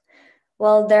development?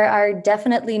 Well, there are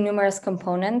definitely numerous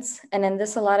components, and in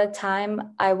this allotted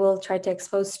time, I will try to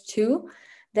expose 2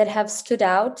 that have stood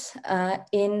out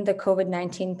in the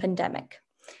COVID-19 pandemic.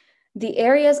 The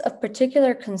areas of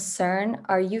particular concern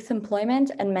are youth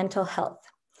employment and mental health.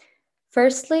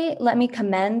 Firstly, let me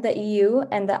commend the EU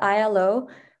and the ILO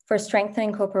for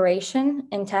strengthening cooperation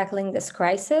in tackling this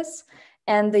crisis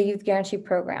and the Youth Guarantee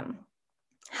Programme.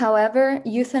 However,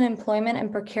 youth unemployment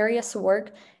and precarious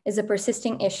work is a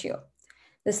persisting issue.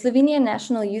 The Slovenian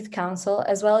National Youth Council,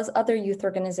 as well as other youth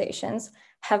organizations,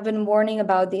 have been warning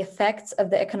about the effects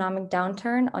of the economic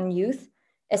downturn on youth,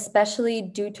 especially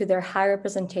due to their high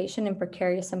representation in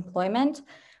precarious employment,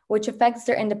 which affects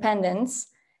their independence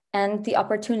and the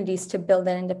opportunities to build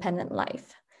an independent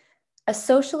life. A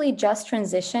socially just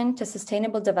transition to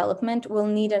sustainable development will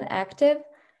need an active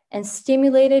and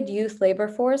stimulated youth labor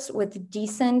force with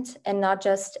decent and not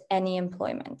just any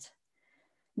employment.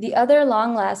 The other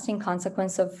long-lasting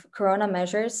consequence of Corona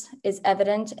measures is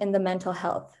evident in the mental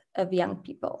health of young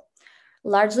people,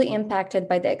 largely impacted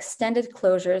by the extended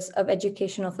closures of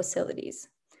educational facilities.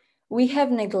 We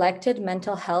have neglected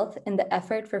mental health in the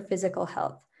effort for physical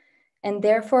health, and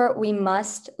therefore we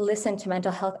must listen to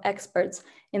mental health experts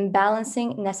in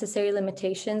balancing necessary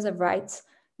limitations of rights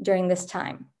during this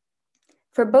time.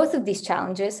 For both of these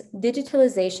challenges,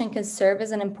 digitalization can serve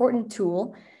as an important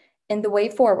tool in the way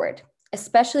forward,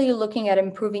 especially looking at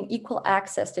improving equal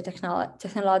access to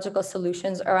technological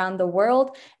solutions around the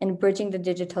world and bridging the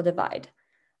digital divide.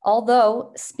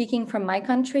 Although, speaking from my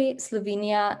country,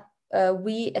 Slovenia,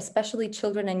 we, especially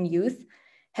children and youth,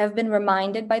 have been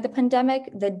reminded by the pandemic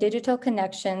that digital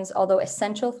connections, although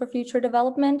essential for future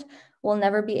development, will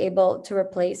never be able to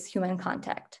replace human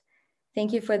contact.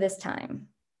 Thank you for this time.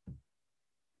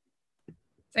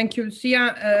 Thank you,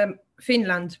 Lucia.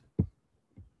 Finland.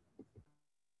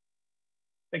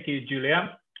 Thank you,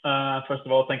 Julia. First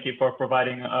of all, thank you for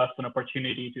providing us an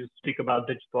opportunity to speak about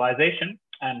digitalization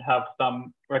and have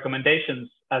some recommendations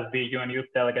as the UN Youth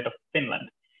Delegate of Finland.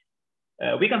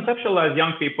 We conceptualize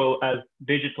young people as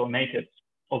digital natives,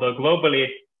 although globally,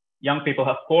 young people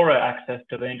have poorer access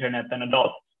to the internet than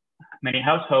adults. Many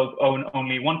households own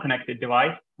only one connected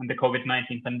device, and the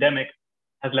COVID-19 pandemic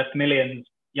has left millions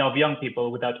of young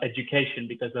people without education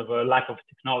because of a lack of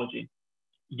technology.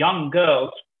 Young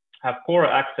girls have poorer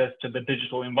access to the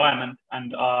digital environment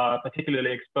and are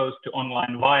particularly exposed to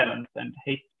online violence and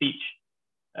hate speech.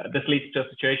 This leads to a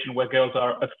situation where girls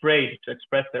are afraid to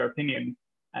express their opinions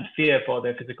and fear for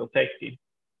their physical safety.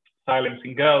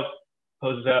 Silencing girls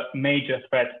poses a major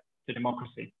threat to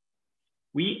democracy.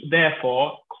 We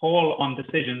therefore call on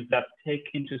decisions that take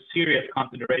into serious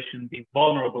consideration the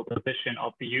vulnerable position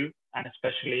of the youth, and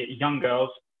especially young girls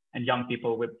and young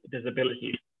people with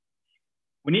disabilities.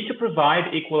 We need to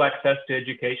provide equal access to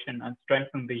education and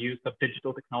strengthen the use of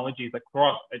digital technologies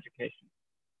across education.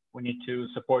 We need to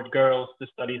support girls to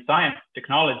study science,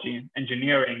 technology,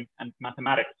 engineering, and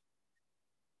mathematics.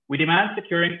 We demand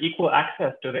securing equal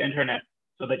access to the internet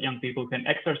so that young people can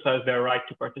exercise their right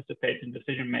to participate in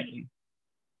decision-making.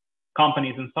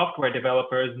 Companies and software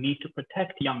developers need to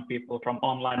protect young people from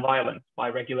online violence by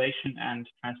regulation and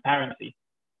transparency.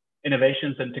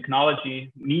 Innovations and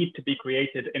technology need to be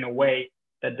created in a way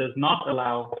that does not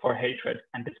allow for hatred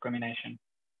and discrimination.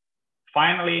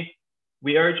 Finally,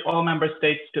 we urge all member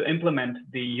states to implement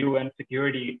the UN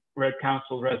Security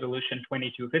Council Resolution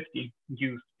 2250,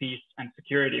 Youth, Peace and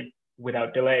Security,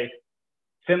 without delay.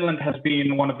 Finland has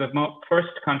been one of the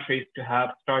first countries to have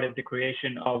started the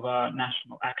creation of a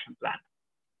national action plan.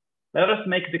 Let us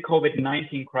make the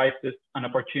COVID-19 crisis an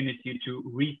opportunity to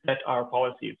reset our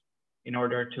policies. In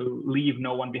order to leave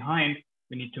no one behind,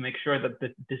 we need to make sure that the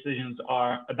decisions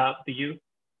are about the youth,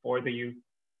 for the youth,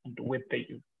 and with the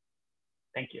youth.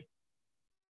 Thank you.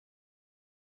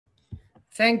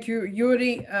 Thank you,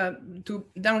 Yuri.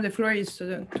 Now the floor is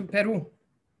to Peru.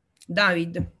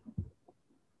 David.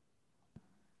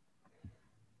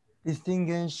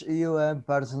 Distinguished UN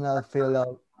personnel,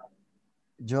 fellow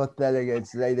youth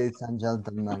delegates, ladies and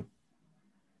gentlemen.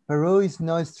 Peru is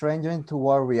no stranger to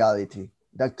our reality.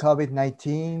 The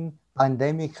COVID-19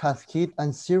 pandemic has hit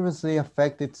and seriously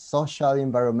affected social,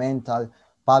 environmental,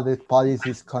 public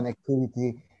policies,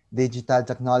 connectivity, digital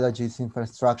technologies,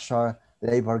 infrastructure,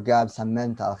 labor gaps, and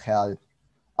mental health.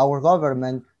 Our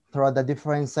government, through the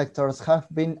different sectors, have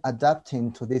been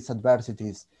adapting to these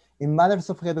adversities. In matters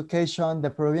of education,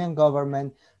 the Peruvian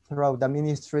government, through the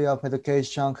Ministry of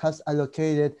Education, has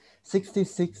allocated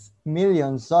 $66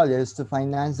 million to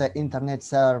finance the internet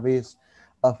service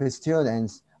of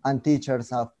students and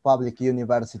teachers of public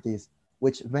universities,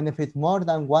 which benefit more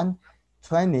than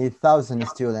 120,000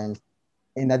 students.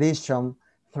 In addition,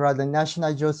 through the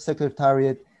National Youth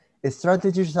Secretariat,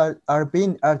 strategies are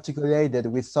being articulated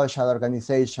with social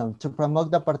organizations to promote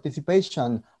the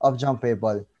participation of young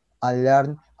people and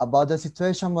learn about the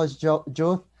situation of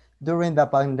youth during the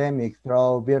pandemic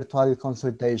through virtual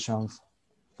consultations.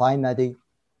 Finally,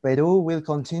 Peru will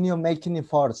continue making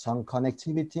efforts on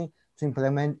connectivity to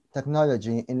implement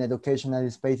technology in educational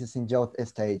spaces in youth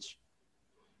stage.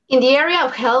 In the area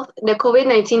of health, the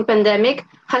COVID-19 pandemic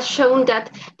has shown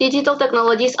that digital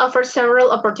technologies offer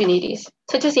several opportunities,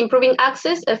 such as improving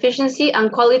access, efficiency,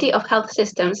 and quality of health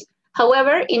systems.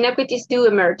 However, inequities do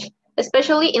emerge,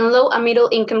 especially in low and middle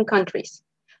income countries.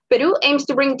 Peru aims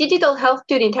to bring digital health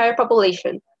to the entire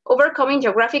population, overcoming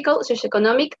geographical,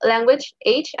 socioeconomic, language,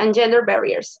 age, and gender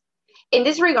barriers. In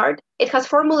this regard, it has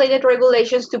formulated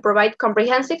regulations to provide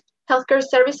comprehensive healthcare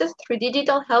services through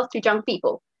digital health to young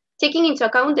people, taking into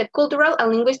account the cultural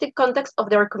and linguistic context of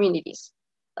their communities.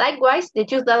 Likewise, the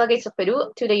youth delegates of Peru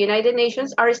to the United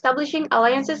Nations are establishing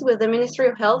alliances with the Ministry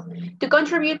of Health to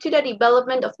contribute to the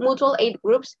development of mutual aid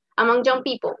groups among young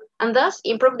people, and thus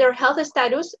improve their health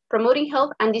status, promoting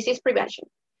health and disease prevention.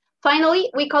 Finally,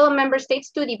 we call on member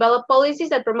states to develop policies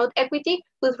that promote equity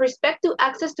with respect to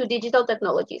access to digital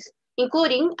technologies,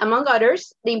 including, among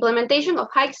others, the implementation of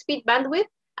high-speed bandwidth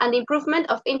and the improvement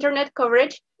of internet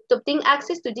coverage to obtain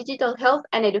access to digital health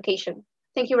and education.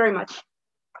 Thank you very much.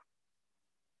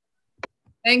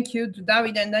 Thank you to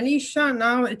David and Alicia.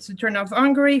 Now it's the turn of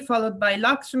Hungary, followed by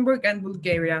Luxembourg and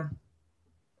Bulgaria.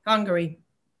 Hungary.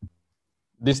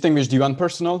 Distinguished UN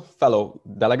personnel, fellow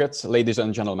delegates, ladies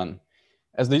and gentlemen.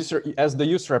 As the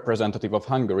youth representative of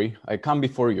Hungary, I come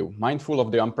before you mindful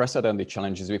of the unprecedented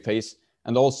challenges we face,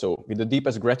 and also with the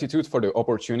deepest gratitude for the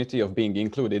opportunity of being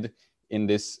included in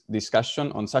this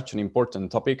discussion on such an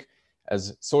important topic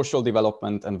as social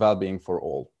development and well-being for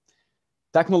all.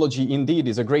 Technology indeed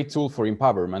is a great tool for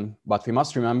empowerment, but we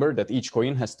must remember that each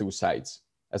coin has two sides.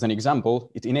 As an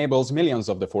example, it enables millions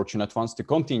of the fortunate ones to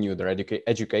continue their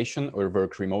education or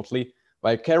work remotely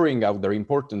while carrying out their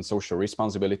important social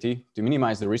responsibility to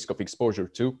minimize the risk of exposure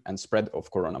to and spread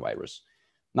of coronavirus.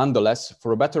 Nonetheless,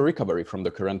 for a better recovery from the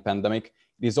current pandemic,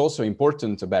 it is also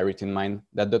important to bear it in mind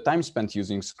that the time spent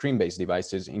using screen-based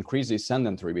devices increases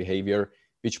sedentary behavior,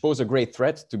 which pose a great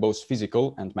threat to both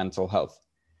physical and mental health.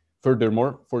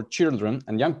 Furthermore, for children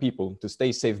and young people to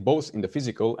stay safe both in the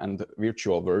physical and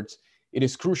virtual worlds, it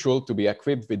is crucial to be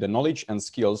equipped with the knowledge and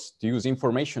skills to use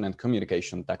information and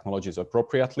communication technologies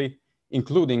appropriately,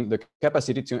 including the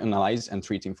capacity to analyze and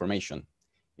treat information.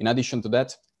 In addition to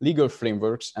that, legal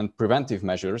frameworks and preventive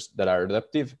measures that are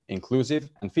adaptive, inclusive,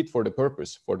 and fit for the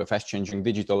purpose for the fast-changing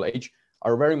digital age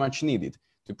are very much needed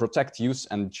to protect youth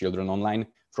and children online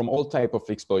from all type of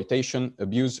exploitation,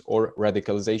 abuse, or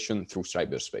radicalization through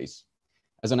cyberspace.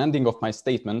 As an ending of my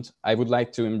statement, I would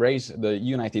like to embrace the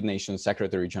United Nations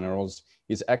Secretary General's,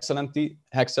 His Excellency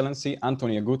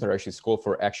Antonio Guterres' call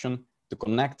for action to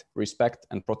connect, respect,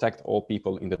 and protect all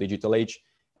people in the digital age,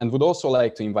 and would also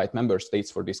like to invite member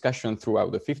states for discussion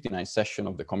throughout the 59th session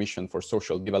of the Commission for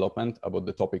Social Development about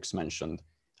the topics mentioned.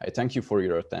 I thank you for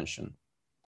your attention.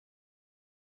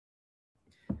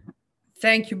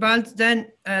 Thank you, Balt.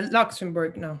 Then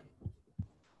Luxembourg now.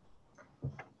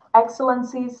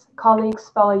 Excellencies, colleagues,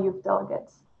 fellow youth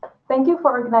delegates. Thank you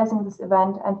for organizing this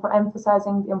event and for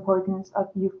emphasizing the importance of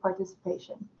youth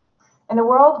participation. In a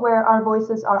world where our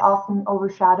voices are often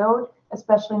overshadowed,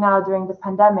 especially now during the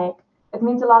pandemic, it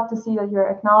means a lot to see that you're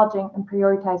acknowledging and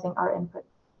prioritizing our input.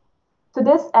 To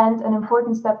this end, an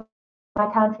important step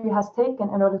my country has taken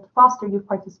in order to foster youth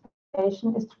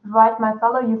participation is to provide my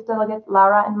fellow youth delegate,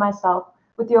 Laura, and myself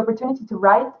with the opportunity to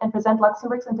write and present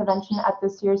Luxembourg's intervention at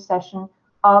this year's session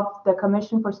of the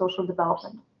Commission for Social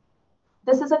Development.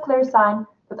 This is a clear sign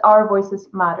that our voices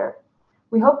matter.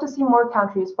 We hope to see more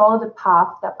countries follow the path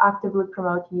that actively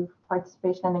promote youth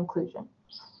participation and inclusion.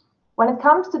 When it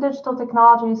comes to digital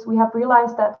technologies, we have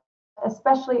realized that,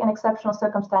 especially in exceptional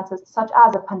circumstances such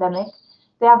as a pandemic,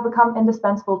 they have become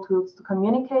indispensable tools to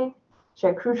communicate,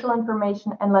 share crucial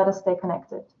information, and let us stay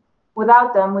connected.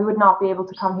 Without them, we would not be able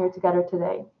to come here together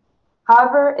today.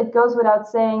 However, it goes without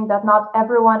saying that not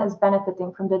everyone is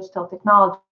benefiting from digital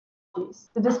technologies.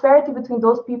 The disparity between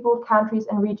those people, countries,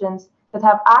 and regions that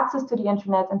have access to the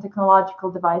internet and technological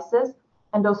devices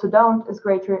and those who don't is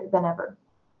greater than ever.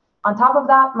 On top of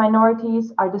that,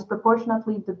 minorities are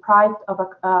disproportionately deprived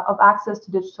of access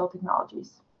to digital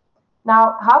technologies.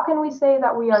 Now, how can we say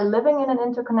that we are living in an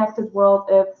interconnected world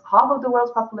if half of the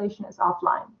world's population is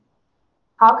offline?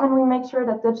 How can we make sure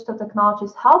that digital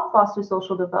technologies help foster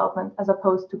social development as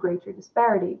opposed to greater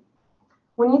disparity?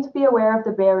 We need to be aware of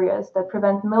the barriers that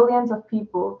prevent millions of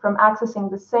people from accessing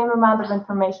the same amount of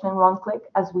information in one click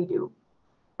as we do.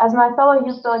 As my fellow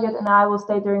youth delegate and I will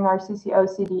state during our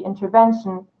CSoCD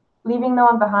intervention, leaving no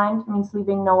one behind means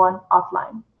leaving no one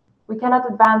offline. We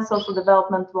cannot advance social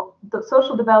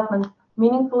development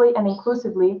meaningfully and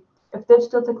inclusively if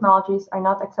digital technologies are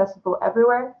not accessible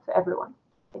everywhere to everyone.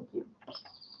 Thank you.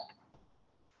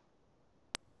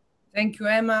 Thank you,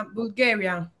 Emma.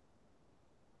 Bulgaria.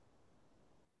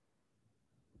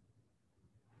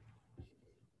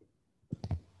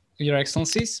 Your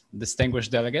Excellencies,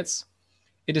 distinguished delegates,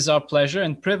 it is our pleasure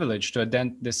and privilege to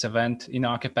attend this event in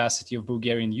our capacity of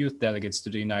Bulgarian youth delegates to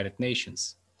the United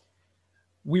Nations.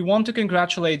 We want to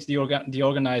congratulate the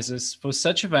organizers, for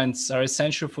such events are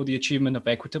essential for the achievement of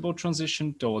equitable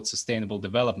transition towards sustainable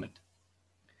development.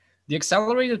 The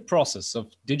accelerated process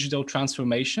of digital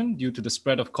transformation due to the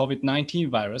spread of COVID-19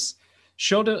 virus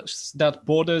showed us that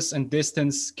borders and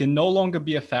distance can no longer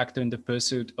be a factor in the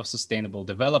pursuit of sustainable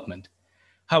development.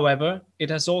 However, it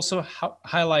has also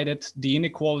highlighted the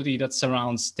inequality that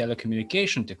surrounds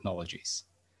telecommunication technologies.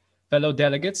 Fellow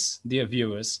delegates, dear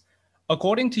viewers,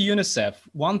 according to UNICEF,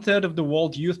 1/3 of the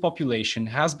world youth population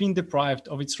has been deprived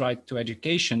of its right to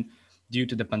education due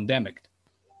to the pandemic.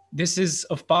 This is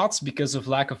of parts because of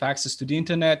lack of access to the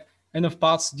internet and of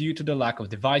parts due to the lack of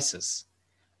devices.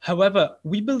 However,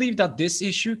 we believe that this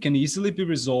issue can easily be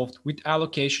resolved with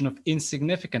allocation of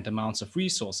insignificant amounts of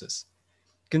resources.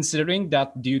 Considering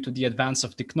that due to the advance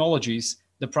of technologies,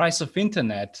 the price of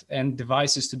internet and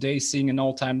devices today seeing an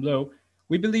all-time low,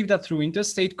 we believe that through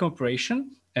interstate cooperation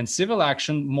and civil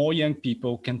action, more young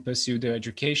people can pursue their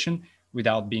education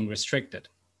without being restricted.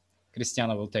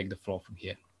 Cristiana will take the floor from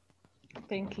here.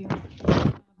 Thank you.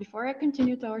 Before I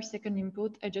continue to our second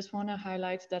input, I just want to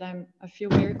highlight that I feel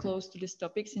very close to this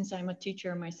topic since I'm a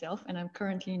teacher myself and I'm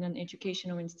currently in an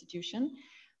educational institution.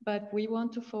 But we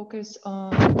want to focus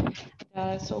on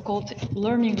the so-called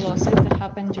learning losses that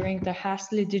happened during the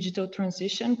hastily digital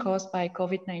transition caused by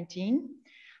COVID-19.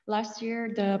 Last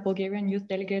year, the Bulgarian Youth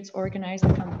Delegates organized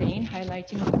a campaign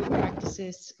highlighting good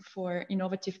practices for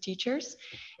innovative teachers.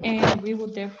 And we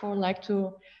would therefore like to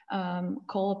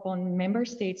call upon member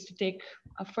states to take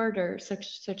further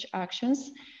such actions.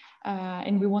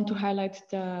 And we want to highlight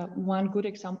the one good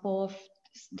example of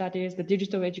that is the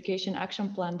Digital Education Action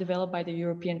Plan developed by the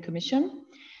European Commission.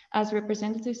 As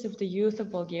representatives of the youth of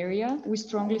Bulgaria, we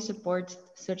strongly support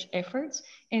such efforts,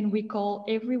 and we call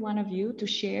every one of you to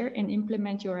share and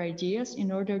implement your ideas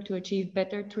in order to achieve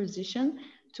better transition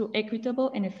to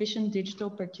equitable and efficient digital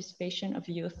participation of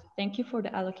youth. Thank you for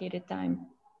the allocated time.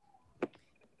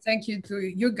 Thank you to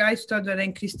you guys, Todor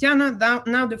and Cristiana.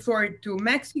 Now the floor to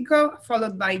Mexico,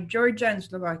 followed by Georgia and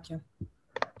Slovakia.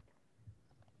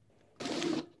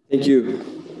 Thank you.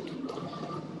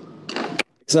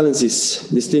 Excellencies,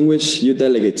 distinguished youth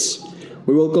delegates,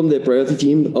 we welcome the priority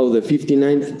theme of the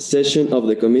 59th session of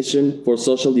the Commission for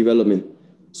Social Development,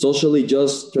 Socially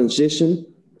Just Transition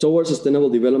Towards Sustainable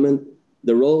Development,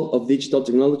 the role of digital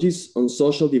technologies on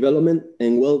social development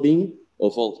and well-being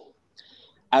of all.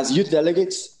 As youth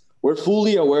delegates, we're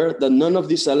fully aware that none of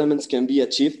these elements can be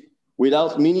achieved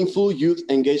without meaningful youth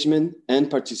engagement and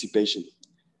participation.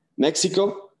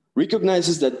 Mexico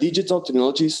recognizes that digital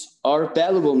technologies are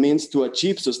valuable means to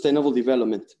achieve sustainable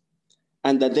development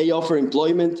and that they offer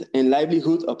employment and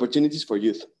livelihood opportunities for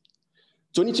youth.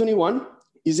 2021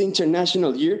 is the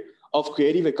International Year of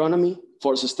Creative Economy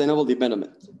for Sustainable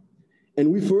Development.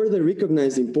 And we further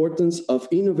recognize the importance of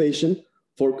innovation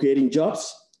for creating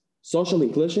jobs, social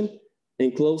inclusion,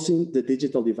 and closing the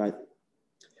digital divide.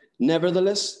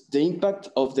 Nevertheless, the impact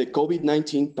of the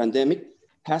COVID-19 pandemic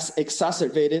has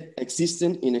exacerbated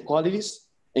existing inequalities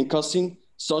and causing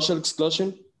social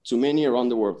exclusion to many around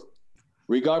the world,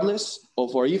 regardless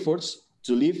of our efforts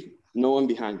to leave no one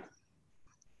behind.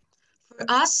 For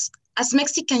us, as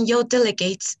Mexican youth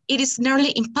delegates, it is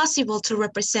nearly impossible to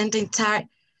represent the entire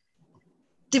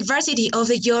diversity of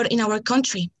the youth in our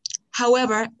country.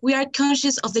 However, we are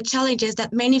conscious of the challenges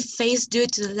that many face due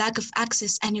to the lack of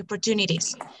access and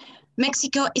opportunities.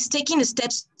 Mexico is taking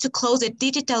steps to close the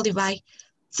digital divide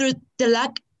through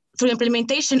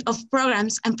implementation of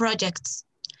programs and projects.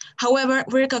 However,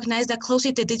 we recognize that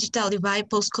closing the digital divide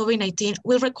post-COVID-19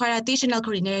 will require additional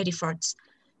coordinated efforts.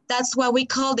 That's why we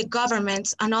call the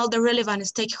governments and all the relevant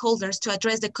stakeholders to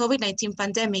address the COVID-19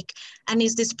 pandemic and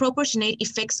its disproportionate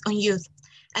effects on youth,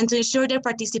 and to ensure their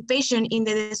participation in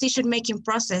the decision-making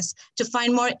process to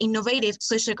find more innovative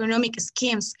socioeconomic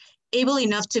schemes able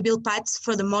enough to build paths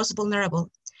for the most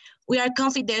vulnerable. We are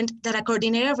confident that a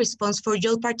coordinated response for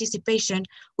youth participation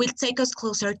will take us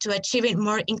closer to achieving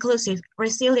more inclusive,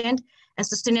 resilient, and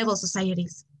sustainable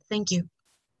societies. Thank you.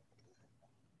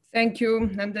 Thank you,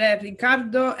 Andrea.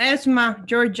 Ricardo. Esma,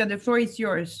 Georgia, the floor is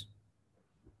yours.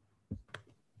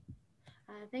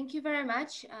 Thank you very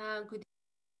much. Good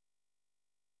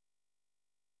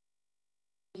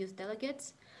youth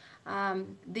delegates.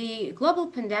 The global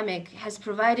pandemic has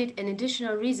provided an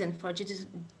additional reason for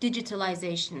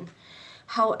digitalization.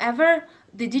 However,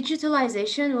 the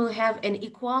digitalization will have an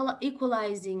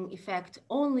equalizing effect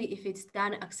only if it's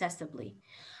done accessibly.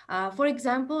 For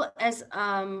example, as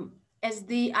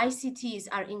the ICTs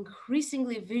are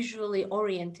increasingly visually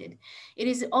oriented, it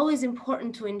is always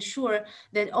important to ensure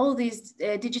that all these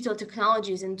digital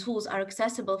technologies and tools are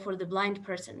accessible for the blind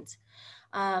persons.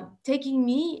 Taking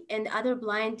me and other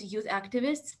blind youth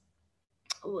activists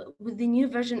with the new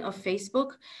version of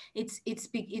Facebook, it's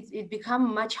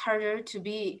become much harder to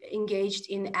be engaged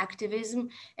in activism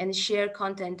and share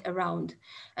content around.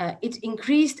 It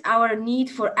increased our need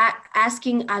for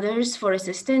asking others for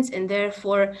assistance and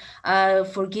therefore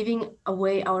for giving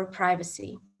away our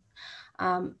privacy.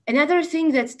 Another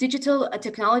thing that digital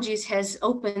technologies has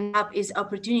opened up is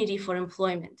opportunity for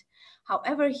employment.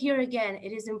 However, here again,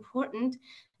 it is important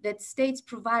that states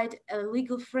provide a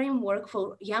legal framework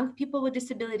for young people with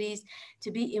disabilities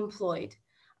to be employed.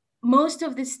 Most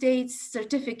of the states'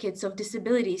 certificates of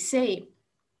disability say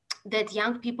that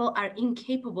young people are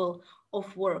incapable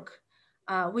of work,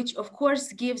 which of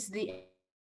course gives the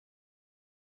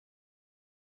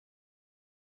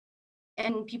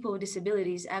and people with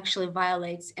disabilities actually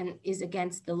violates and is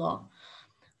against the law.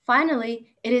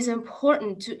 Finally, it is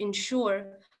important to ensure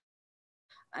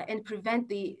and prevent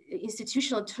the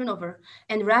institutional turnover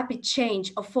and rapid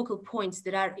change of focal points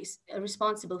that are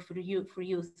responsible for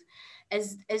youth,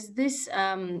 as this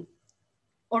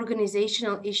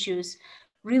organizational issues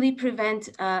really prevent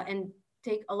and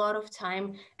take a lot of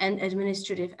time and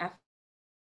administrative effort.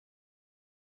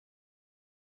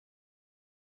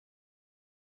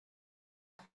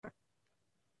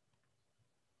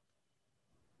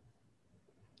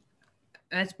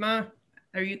 Esma,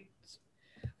 are you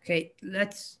okay?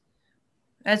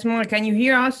 Esma, can you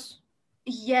hear us?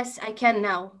 Yes, I can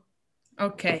now.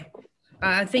 Okay.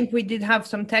 I think we did have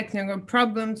some technical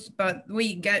problems, but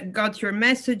we got your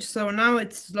message. So now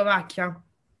it's Slovakia.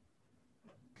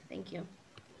 Thank you.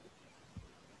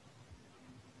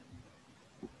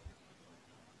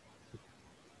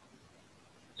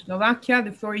 Slovakia,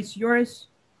 the floor is yours.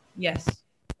 Yes.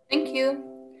 Thank you.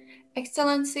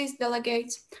 Excellencies,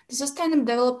 delegates, the Sustainable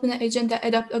Development Agenda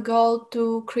adopts a goal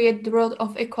to create the world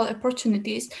of equal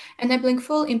opportunities, enabling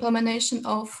full implementation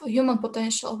of human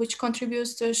potential, which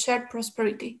contributes to shared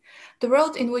prosperity. The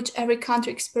world in which every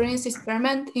country experiences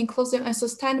permanent, inclusive, and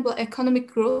sustainable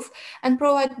economic growth and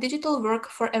provide digital work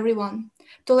for everyone.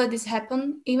 To let this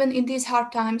happen, even in these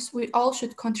hard times, we all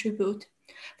should contribute.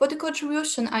 For the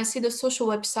contribution, I see the social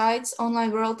websites,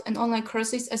 online world, and online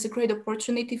courses as a great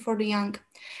opportunity for the young.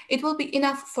 It will be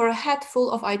enough for a head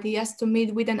full of ideas to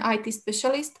meet with an IT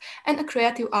specialist and a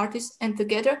creative artist, and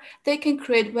together they can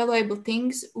create valuable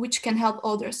things which can help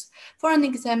others. For an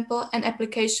example, an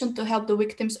application to help the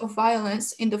victims of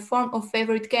violence in the form of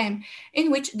favorite game, in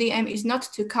which the aim is not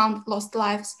to count lost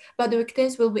lives, but the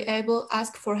victims will be able to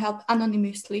ask for help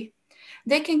anonymously.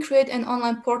 They can create an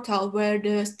online portal where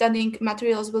the studying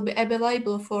materials will be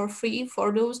available for free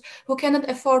for those who cannot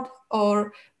afford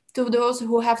or to those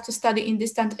who have to study in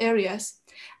distant areas.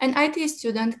 An IT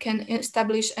student can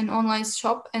establish an online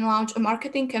shop and launch a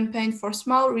marketing campaign for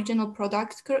small regional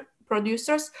product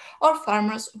producers or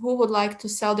farmers who would like to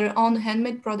sell their own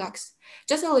handmade products.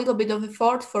 Just a little bit of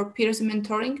effort for peers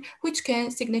mentoring, which can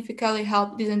significantly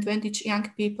help disadvantaged young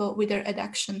people with their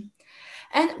addiction.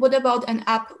 And what about an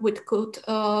app which could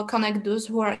connect those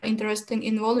who are interested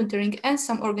in volunteering and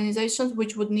some organizations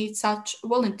which would need such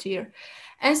volunteer?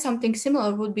 And something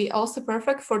similar would be also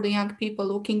perfect for the young people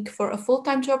looking for a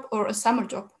full-time job or a summer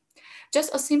job.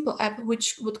 Just a simple app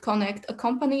which would connect a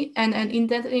company and an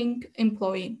intending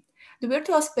employee. The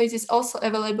virtual space is also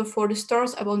available for the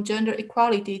stores about gender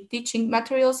equality, teaching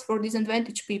materials for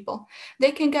disadvantaged people.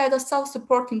 They can guide a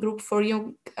self-supporting group for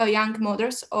young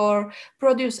mothers or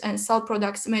produce and sell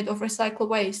products made of recycled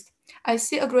waste. I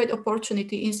see a great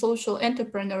opportunity in social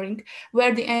entrepreneuring,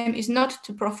 where the aim is not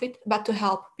to profit, but to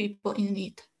help people in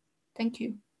need. Thank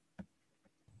you.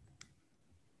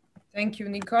 Thank you,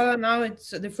 Nicola. Now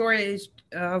the floor is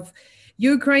of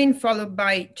Ukraine, followed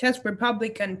by Czech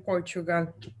Republic and Portugal.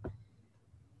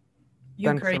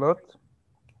 Thanks a lot.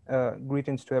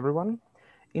 Greetings to everyone.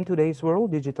 In today's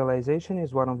world, digitalization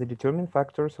is one of the determining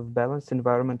factors of balanced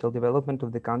environmental development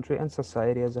of the country and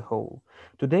society as a whole.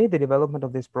 Today, the development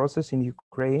of this process in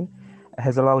Ukraine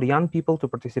has allowed young people to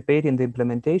participate in the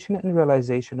implementation and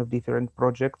realization of different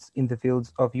projects in the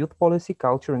fields of youth policy,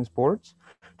 culture, and sports,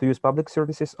 to use public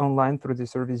services online through the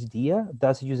service DIA,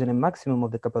 thus using a maximum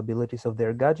of the capabilities of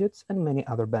their gadgets and many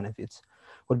other benefits.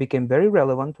 What became very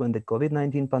relevant when the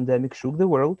COVID-19 pandemic shook the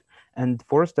world and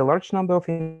forced a large number of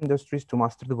industries to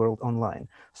master the world online.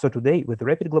 So today, with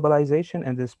rapid globalization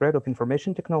and the spread of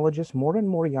information technologies, more and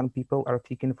more young people are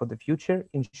seeking for the future,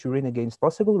 ensuring against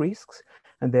possible risks,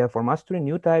 and therefore mastering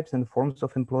new types and forms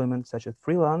of employment, such as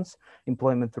freelance,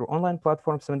 employment through online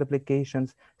platforms and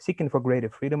applications, seeking for greater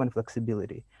freedom and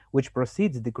flexibility, which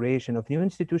precedes the creation of new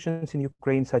institutions in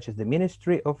Ukraine, such as the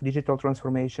Ministry of Digital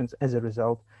Transformations, as a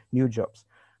result, new jobs.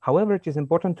 However, it is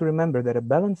important to remember that a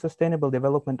balanced, sustainable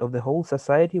development of the whole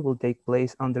society will take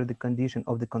place under the condition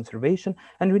of the conservation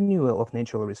and renewal of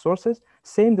natural resources,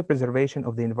 same the preservation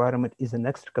of the environment is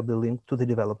inextricably linked to the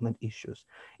development issues.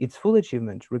 Its full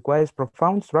achievement requires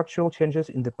profound structural changes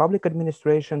in the public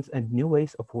administrations and new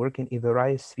ways of working in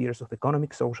various spheres of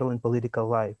economic, social, and political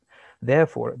life.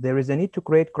 Therefore, there is a need to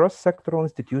create cross-sectoral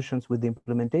institutions with the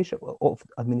implementation of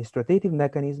administrative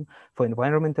mechanisms for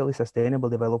environmentally sustainable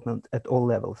development at all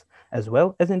levels, as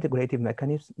well as integrative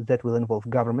mechanisms that will involve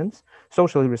governments,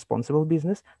 socially responsible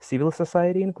business, civil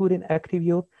society, including active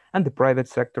youth, and the private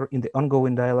sector in the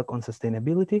ongoing dialogue on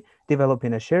sustainability,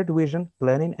 developing a shared vision,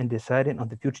 planning, and deciding on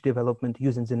the future development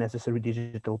using the necessary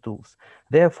digital tools.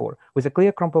 Therefore, with a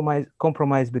clear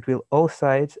compromise between all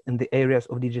sides in the areas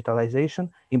of digitalization,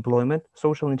 employment,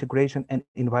 social integration, and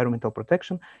environmental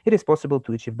protection, it is possible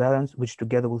to achieve balance which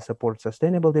together will support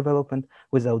sustainable development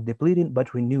without depleting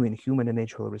but renewing human and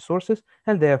natural resources,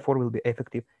 and therefore will be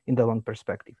effective in the long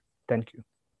perspective. Thank you.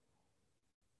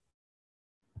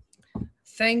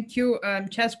 Thank you,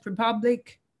 Czech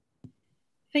Republic.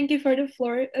 Thank you for the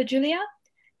floor, Julia.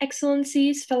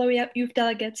 Excellencies, fellow youth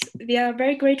delegates, we are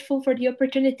very grateful for the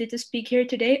opportunity to speak here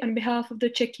today on behalf of the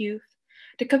Czech youth.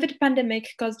 The COVID pandemic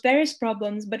caused various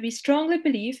problems, but we strongly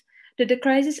believe that the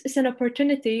crisis is an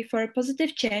opportunity for a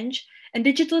positive change, and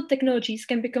digital technologies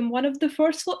can become one of the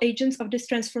forceful agents of this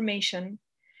transformation.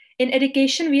 In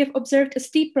education, we have observed a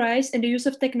steep rise in the use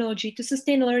of technology to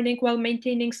sustain learning while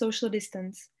maintaining social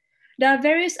distance. There are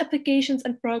various applications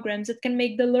and programs that can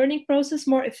make the learning process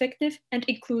more effective and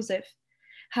inclusive.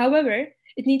 However,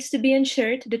 it needs to be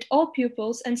ensured that all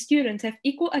pupils and students have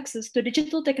equal access to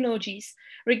digital technologies,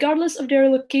 regardless of their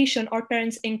location or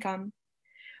parents' income.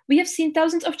 We have seen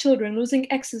thousands of children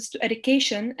losing access to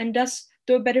education and thus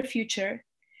to a better future.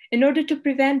 In order to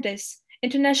prevent this,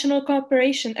 international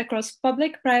cooperation across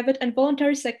public, private, and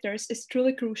voluntary sectors is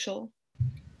truly crucial.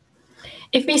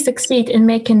 If we succeed in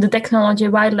making the technology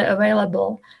widely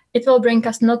available, it will bring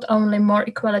us not only more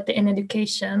equality in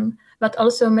education, but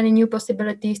also many new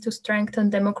possibilities to strengthen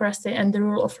democracy and the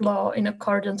rule of law in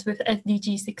accordance with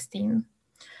SDG 16.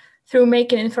 Through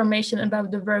making information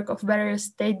about the work of various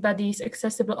state bodies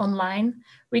accessible online,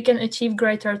 we can achieve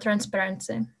greater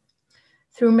transparency.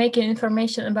 Through making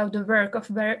information about the work of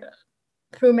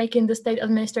Through making the state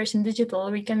administration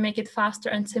digital, we can make it faster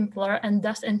and simpler and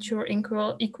thus ensure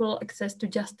equal access to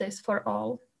justice for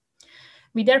all.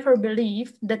 We therefore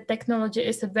believe that technology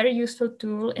is a very useful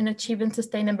tool in achieving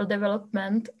sustainable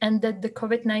development and that the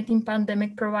COVID-19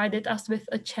 pandemic provided us with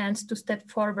a chance to step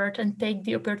forward and take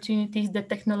the opportunities that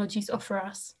technologies offer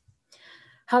us.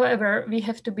 However, we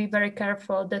have to be very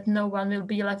careful that no one will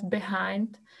be left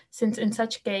behind, since in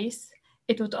such case,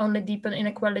 it would only deepen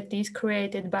inequalities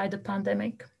created by the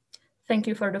pandemic. Thank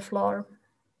you for the floor.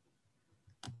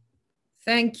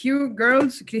 Thank you,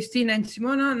 girls, Cristina and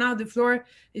Simona. Now the floor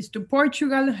is to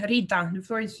Portugal. Rita, the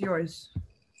floor is yours.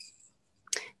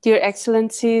 Dear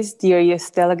Excellencies, dear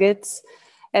youth delegates,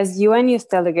 as UN Youth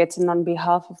Delegates and on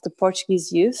behalf of the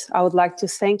Portuguese youth, I would like to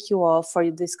thank you all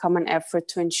for this common effort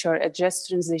to ensure a just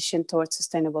transition towards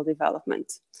sustainable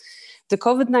development. The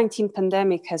COVID-19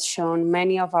 pandemic has shown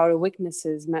many of our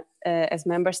weaknesses as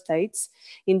member states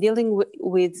in dealing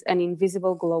with an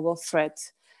invisible global threat,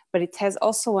 but it has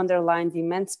also underlined the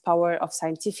immense power of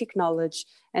scientific knowledge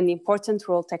and the important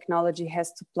role technology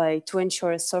has to play to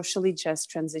ensure a socially just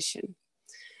transition.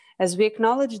 As we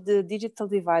acknowledge the digital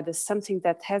divide as something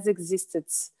that has existed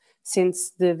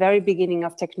since the very beginning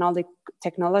of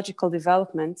technological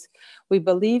development, we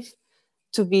believe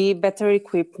to be better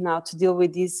equipped now to deal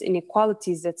with these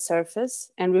inequalities that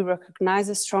surface, and we recognize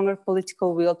a stronger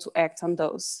political will to act on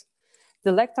those.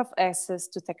 The lack of access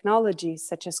to technologies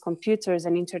such as computers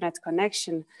and internet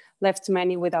connection left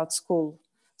many without school,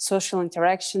 social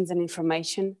interactions and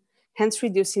information, hence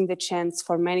reducing the chance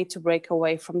for many to break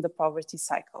away from the poverty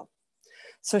cycle.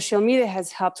 Social media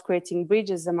has helped creating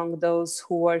bridges among those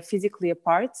who were physically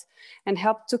apart and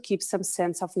helped to keep some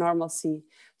sense of normalcy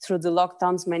through the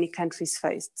lockdowns many countries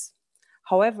faced.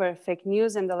 However, fake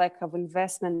news and the lack of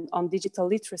investment on digital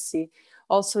literacy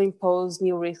also impose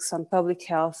new risks on public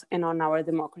health and on our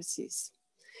democracies.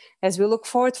 As we look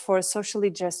forward for a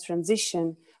socially just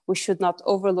transition, we should not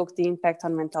overlook the impact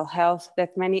on mental health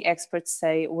that many experts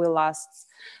say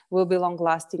will be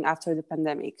long-lasting after the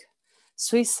pandemic.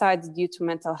 Suicide due to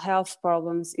mental health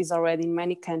problems is already in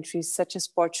many countries, such as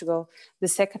Portugal, the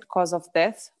second cause of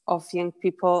death of young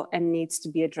people and needs to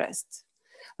be addressed.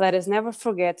 Let us never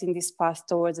forget in this path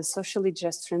towards a socially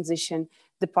just transition,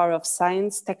 the power of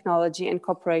science, technology, and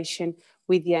cooperation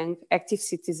with young, active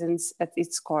citizens at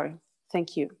its core.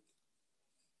 Thank you.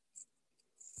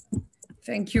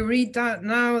 Thank you, Rita.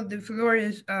 Now the floor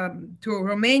is to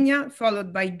Romania,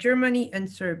 followed by Germany and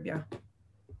Serbia.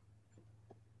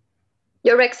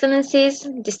 Your Excellencies,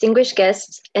 distinguished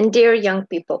guests, and dear young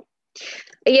people.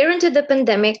 A year into the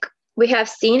pandemic, we have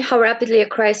seen how rapidly a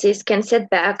crisis can set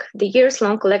back the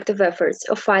years-long collective efforts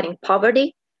of fighting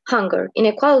poverty, hunger,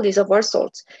 inequalities of all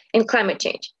sorts, and climate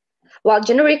change. While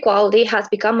gender equality has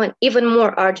become an even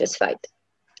more arduous fight,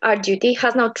 our duty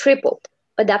has now tripled,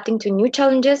 adapting to new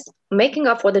challenges, making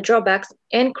up for the drawbacks,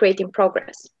 and creating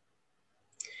progress.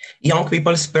 Young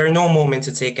people spare no moment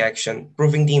to take action,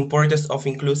 proving the importance of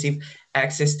inclusive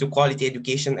access to quality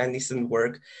education and decent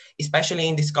work, especially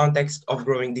in this context of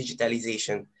growing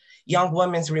digitalization. Young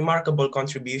women's remarkable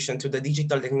contribution to the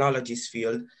digital technologies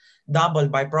field,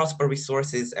 doubled by prosperous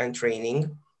resources and training,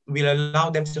 will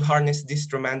allow them to harness this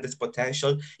tremendous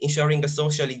potential, ensuring a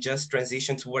socially just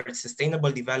transition towards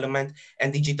sustainable development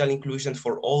and digital inclusion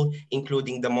for all,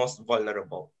 including the most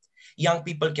vulnerable. Young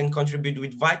people can contribute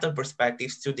with vital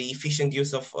perspectives to the efficient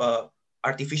use of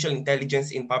artificial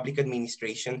intelligence in public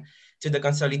administration, to the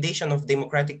consolidation of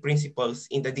democratic principles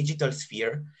in the digital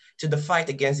sphere, to the fight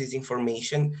against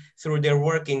disinformation through their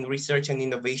work in research and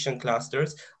innovation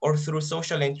clusters, or through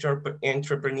social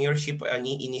entrepreneurship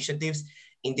initiatives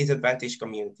in disadvantaged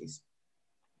communities.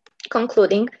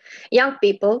 Concluding, young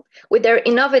people, with their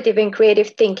innovative and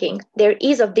creative thinking, their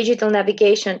ease of digital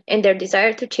navigation, and their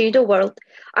desire to change the world,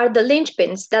 are the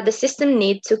linchpins that the system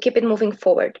needs to keep it moving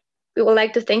forward. We would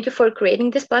like to thank you for creating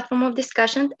this platform of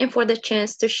discussion and for the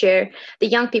chance to share the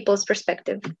young people's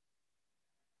perspective.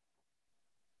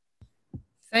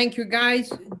 Thank you,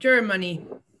 guys. Germany.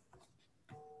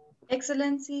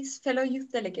 Excellencies, fellow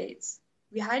youth delegates,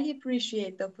 we highly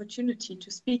appreciate the opportunity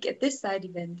to speak at this side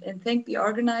event and thank the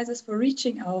organizers for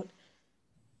reaching out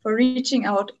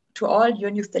to all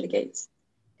UN youth delegates.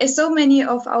 As so many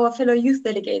of our fellow youth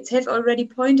delegates have already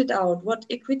pointed out what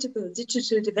equitable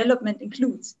digital development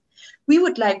includes, we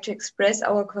would like to express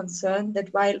our concern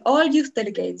that while all youth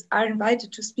delegates are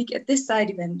invited to speak at this side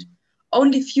event,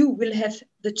 only few will have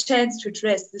the chance to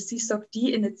address the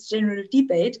CSoCD in its general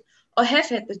debate or have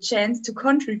had the chance to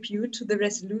contribute to the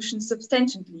resolution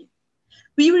substantially.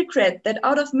 We regret that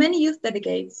out of many youth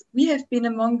delegates, we have been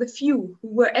among the few who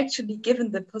were actually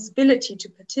given the possibility to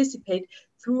participate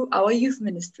through our youth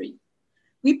ministry.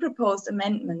 We proposed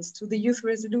amendments to the youth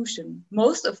resolution,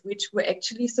 most of which were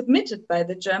actually submitted by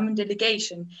the German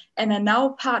delegation and are now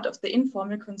part of the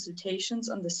informal consultations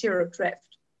on the zero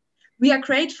draft. We are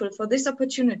grateful for this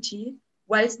opportunity,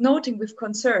 whilst noting with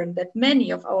concern that many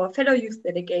of our fellow youth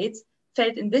delegates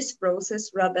felt in this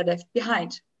process rather left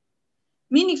behind.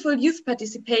 Meaningful youth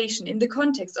participation in the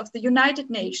context of the United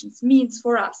Nations means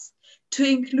for us to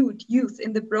include youth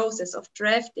in the process of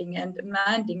drafting and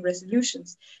amending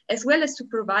resolutions, as well as to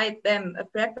provide them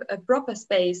a proper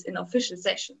space in official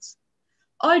sessions.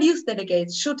 All youth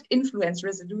delegates should influence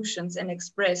resolutions and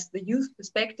express the youth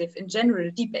perspective in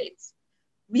general debates.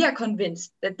 We are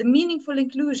convinced that the meaningful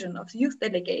inclusion of youth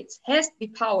delegates has the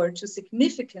power to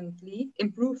significantly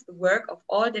improve the work of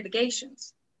all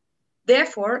delegations.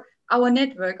 Therefore, our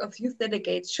network of youth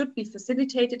delegates should be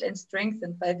facilitated and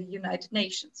strengthened by the United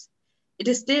Nations. It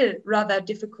is still rather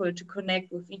difficult to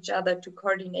connect with each other to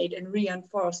coordinate and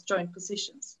reinforce joint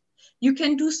positions. You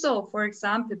can do so, for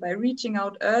example, by reaching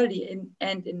out early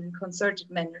and in a concerted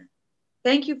manner.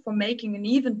 Thank you for making an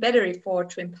even better effort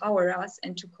to empower us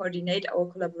and to coordinate our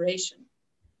collaboration.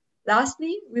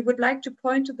 Lastly, we would like to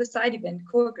point to the side event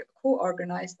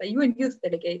co-organized by UN Youth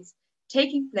Delegates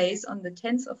taking place on the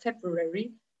 10th of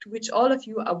February, to which all of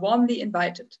you are warmly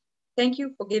invited. Thank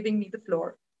you for giving me the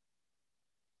floor.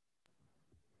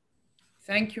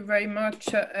 Thank you very much,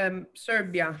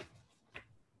 Serbia.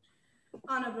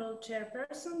 Honorable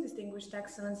Chairperson, distinguished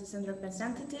excellencies and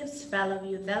representatives, fellow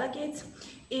youth delegates,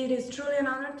 it is truly an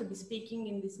honor to be speaking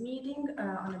in this meeting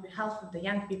on behalf of the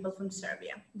young people from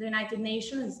Serbia. The United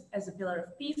Nations, as a pillar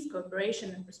of peace,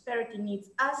 cooperation, and prosperity, needs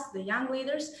us, the young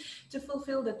leaders, to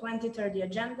fulfill the 2030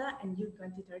 Agenda and Youth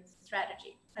 2030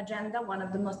 Strategy. Agenda, one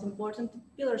of the most important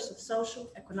pillars of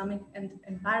social, economic, and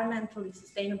environmentally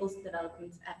sustainable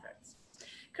development efforts.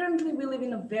 Currently, we live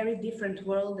in a very different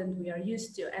world than we are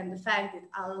used to, and the fact that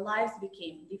our lives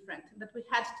became different, that we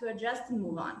had to adjust and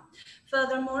move on.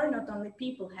 Furthermore, not only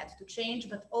people had to change,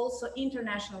 but also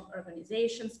international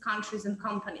organizations, countries, and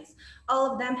companies. All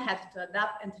of them had to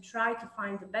adapt and to try to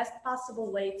find the best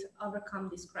possible way to overcome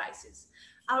this crisis.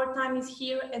 Our time is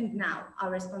here and now.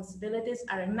 Our responsibilities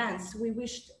are immense. We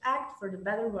wish to act for the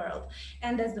better world.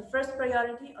 And as the first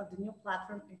priority of the new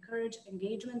platform, encourage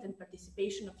engagement and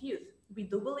participation of youth. We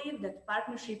do believe that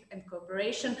partnership and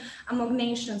cooperation among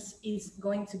nations is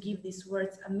going to give these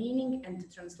words a meaning and to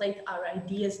translate our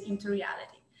ideas into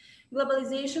reality.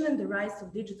 Globalization and the rise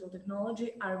of digital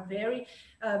technology are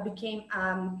became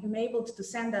enabled to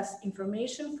send us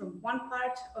information from one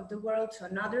part of the world to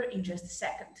another in just a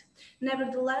second.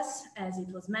 Nevertheless, as it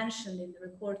was mentioned in the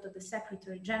report of the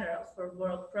Secretary General for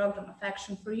World Programme of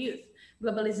Action for Youth,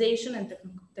 globalization and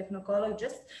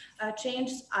technologist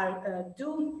changes are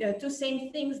two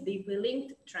same things, deeply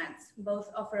linked trends. Both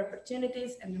offer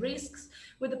opportunities and risks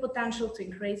with the potential to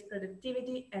increase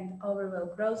productivity and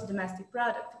overall gross domestic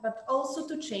product, but also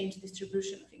to change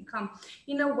distribution of income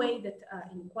in a way that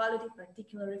inequality,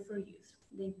 particularly for youth.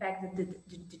 The impact that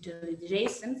the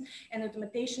digitalization and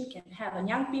automation can have on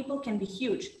young people can be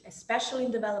huge, especially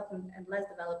in development and less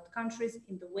developed countries,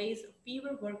 in the ways of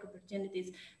fewer work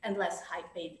opportunities and less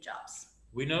high-paid jobs.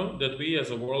 We know that we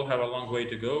as a world have a long way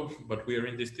to go, but we are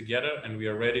in this together and we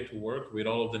are ready to work with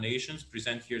all of the nations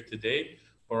present here today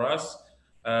for us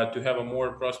to have a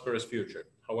more prosperous future.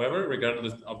 However,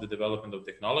 regardless of the development of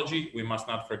technology, we must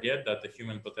not forget that the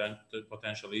human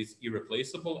potential is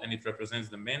irreplaceable, and it represents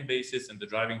the main basis and the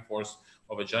driving force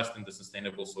of a just and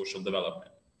sustainable social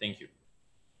development. Thank you.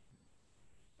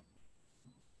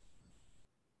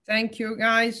 Thank you,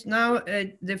 guys. Now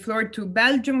the floor to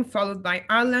Belgium, followed by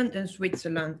Ireland and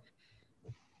Switzerland.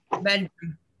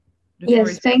 Belgium.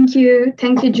 Yes, thank you.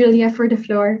 Thank you, Julia, for the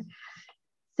floor.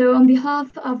 So on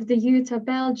behalf of the youth of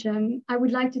Belgium, I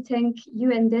would like to thank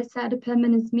UN DESA, the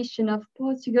Permanent Mission of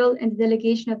Portugal, and the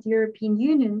delegation of the European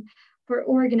Union for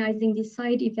organizing this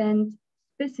side event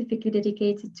specifically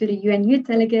dedicated to the UN Youth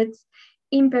Delegates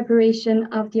in preparation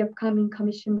of the upcoming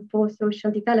Commission for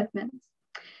Social Development.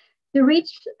 To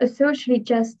reach a socially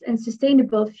just and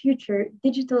sustainable future,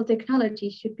 digital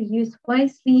technology should be used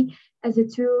wisely as a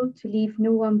tool to leave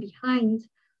no one behind,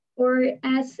 or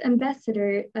as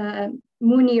Ambassador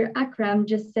Munir Akram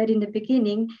just said in the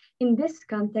beginning, in this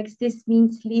context, this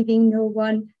means leaving no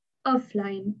one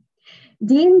offline.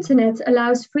 The internet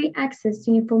allows free access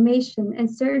to information and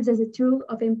serves as a tool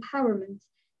of empowerment.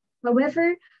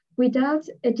 However, without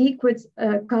adequate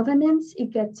governance,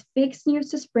 it gets fake news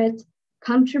to spread,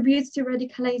 contributes to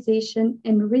radicalization,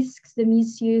 and risks the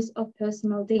misuse of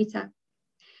personal data.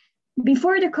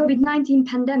 Before the COVID-19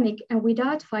 pandemic and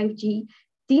without 5G,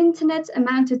 the internet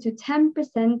amounted to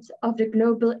 10% of the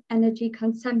global energy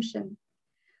consumption.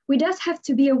 We thus have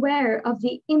to be aware of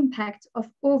the impact of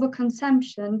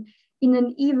overconsumption in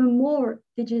an even more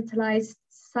digitalized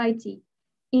society,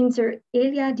 inter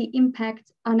alia the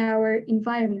impact on our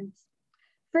environment.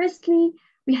 Firstly,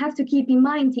 we have to keep in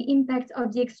mind the impact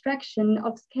of the extraction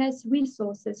of scarce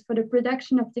resources for the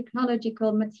production of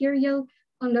technological material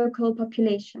on local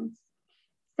populations.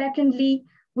 Secondly,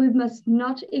 we must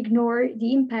not ignore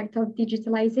the impact of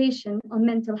digitalization on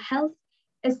mental health,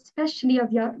 especially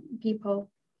of young people.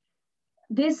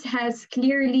 This has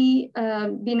clearly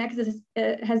been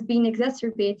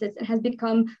exacerbated and has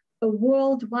become a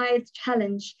worldwide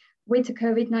challenge with the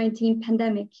COVID-19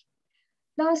 pandemic.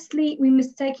 Lastly, we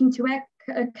must take into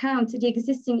account the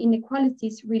existing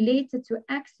inequalities related to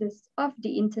access of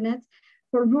the internet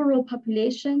for rural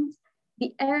populations,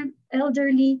 the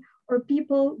elderly, or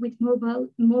people with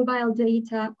mobile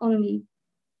data only.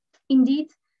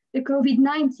 Indeed, the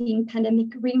COVID-19 pandemic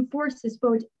reinforces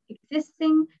both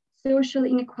existing social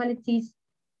inequalities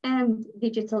and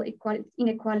digital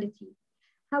inequality.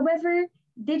 However,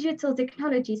 digital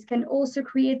technologies can also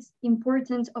create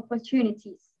important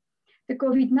opportunities. The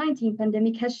COVID-19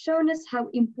 pandemic has shown us how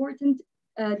important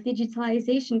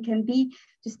digitalization can be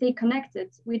to stay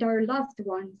connected with our loved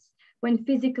ones, when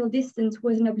physical distance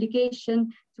was an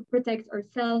obligation to protect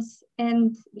ourselves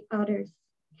and the others.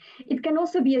 It can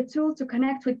also be a tool to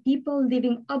connect with people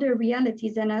living other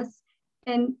realities than us,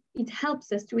 and it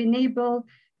helps us to enable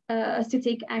us to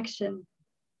take action.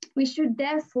 We should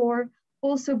therefore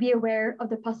also be aware of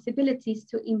the possibilities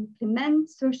to implement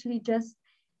socially just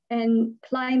and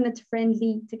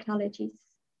climate-friendly technologies.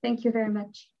 Thank you very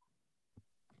much.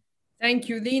 Thank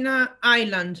you, Lina.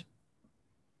 Ireland.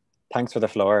 Thanks for the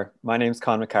floor. My name's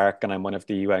Con McCarrick and I'm one of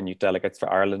the UN Youth Delegates for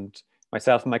Ireland.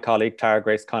 Myself and my colleague Tara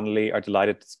Grace Connolly are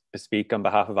delighted to speak on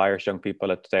behalf of Irish young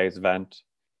people at today's event.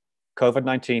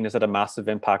 COVID-19 has had a massive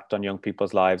impact on young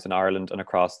people's lives in Ireland and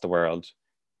across the world.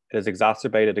 It has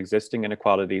exacerbated existing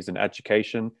inequalities in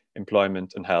education,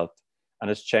 employment and health, and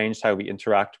has changed how we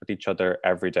interact with each other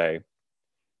every day.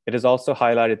 It has also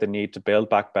highlighted the need to build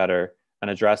back better and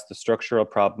address the structural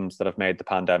problems that have made the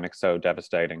pandemic so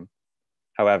devastating.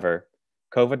 However,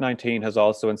 COVID-19 has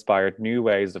also inspired new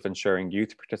ways of ensuring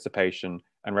youth participation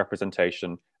and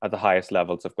representation at the highest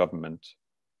levels of government.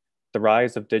 The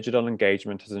rise of digital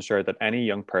engagement has ensured that any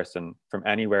young person from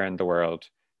anywhere in the world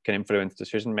can influence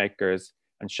decision makers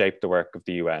and shape the work of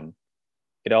the UN.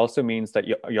 It also means that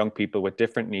young people with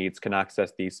different needs can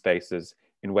access these spaces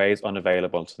in ways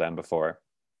unavailable to them before.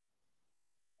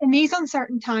 In these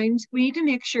uncertain times, we need to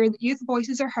make sure that youth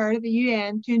voices are heard at the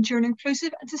UN to ensure an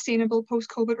inclusive and sustainable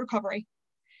post-COVID recovery.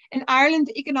 In Ireland,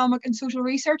 the Economic and Social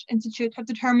Research Institute have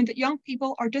determined that young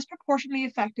people are disproportionately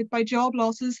affected by job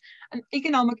losses and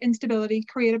economic instability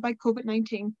created by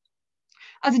COVID-19.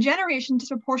 As a generation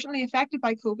disproportionately affected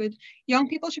by COVID, young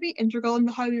people should be integral in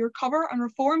how we recover and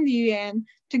reform the UN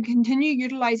to continue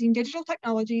utilising digital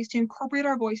technologies to incorporate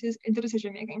our voices into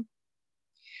decision-making.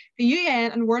 The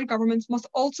UN and world governments must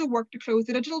also work to close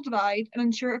the digital divide and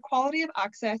ensure equality of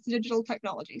access to digital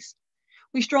technologies.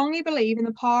 We strongly believe in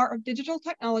the power of digital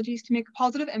technologies to make a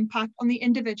positive impact on the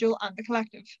individual and the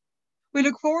collective. We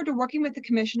look forward to working with the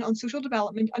Commission on Social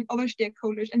Development and other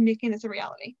stakeholders in making this a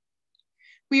reality.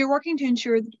 We are working to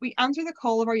ensure that we answer the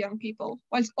call of our young people,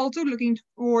 whilst also looking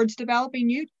towards developing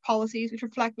new policies which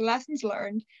reflect the lessons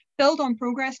learned, build on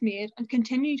progress made, and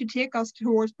continue to take us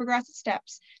towards progressive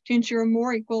steps to ensure a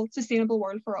more equal, sustainable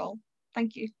world for all.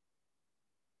 Thank you.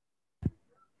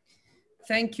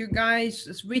 Thank you, guys.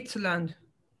 Switzerland.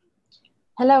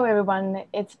 Hello, everyone.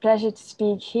 It's a pleasure to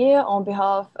speak here on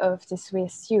behalf of the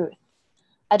Swiss youth.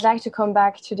 I'd like to come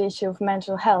back to the issue of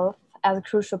mental health as a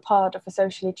crucial part of a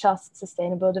socially just,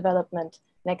 sustainable development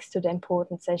next to the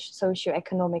important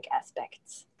socio-economic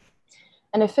aspects.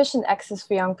 An efficient access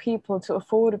for young people to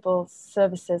affordable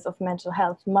services of mental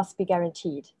health must be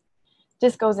guaranteed.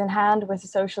 This goes in hand with a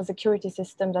social security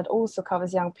system that also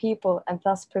covers young people and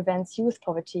thus prevents youth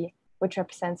poverty, which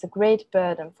represents a great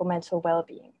burden for mental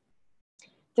well-being.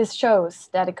 This shows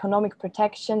that economic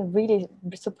protection really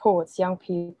supports young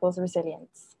people's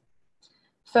resilience.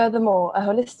 Furthermore, a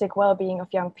holistic well-being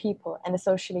of young people and a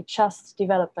socially just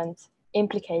development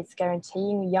implicates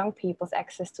guaranteeing young people's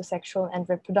access to sexual and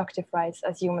reproductive rights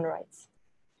as human rights.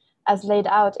 As laid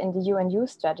out in the UN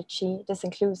Youth Strategy, this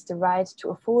includes the right to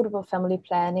affordable family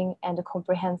planning and a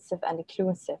comprehensive and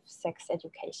inclusive sex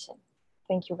education.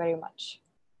 Thank you very much.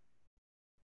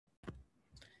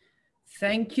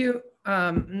 Thank you.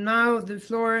 Now the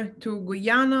floor to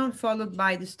Guyana, followed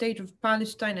by the State of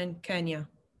Palestine and Kenya.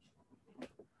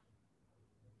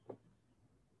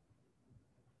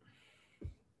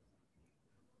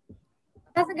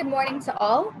 Pleasant good morning to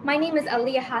all. My name is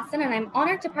Aliyah Hassan, and I'm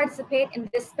honored to participate in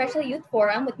this special youth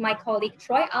forum with my colleague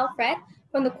Troy Alfred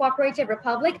from the Cooperative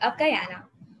Republic of Guyana.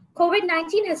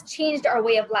 COVID-19 has changed our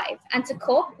way of life, and to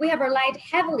cope, we have relied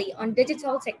heavily on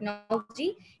digital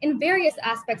technology in various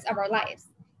aspects of our lives.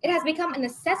 It has become a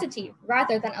necessity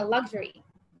rather than a luxury.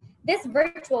 This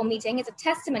virtual meeting is a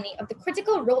testimony of the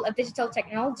critical role of digital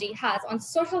technology has on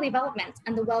social development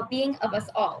and the well-being of us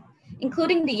all,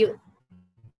 including the youth.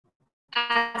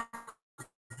 As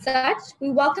such,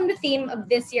 we welcome the theme of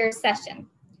this year's session.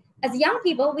 As young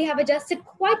people, we have adjusted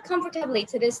quite comfortably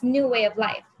to this new way of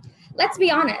life. Let's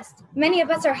be honest, many of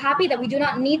us are happy that we do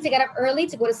not need to get up early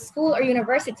to go to school or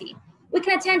university. We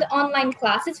can attend online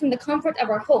classes from the comfort of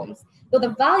our homes, though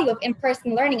the value of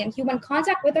in-person learning and human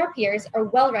contact with our peers are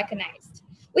well recognized.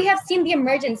 We have seen the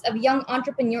emergence of young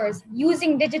entrepreneurs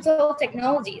using digital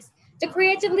technologies to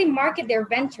creatively market their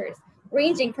ventures,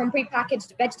 ranging from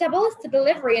prepackaged vegetables to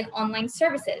delivery and online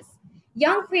services.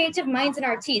 Young creative minds and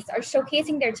artists are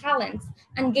showcasing their talents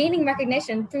and gaining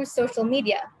recognition through social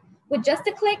media. With just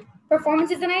a click,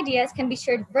 performances and ideas can be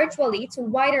shared virtually to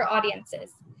wider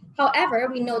audiences. However,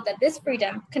 we note that this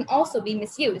freedom can also be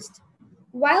misused.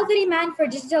 While the demand for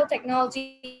digital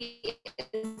technology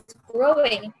is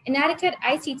growing, inadequate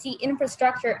ICT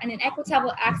infrastructure and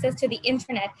inequitable access to the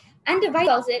internet and devices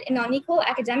resulted in unequal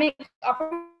academic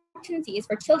opportunities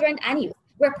for children and youth,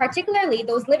 where particularly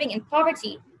those living in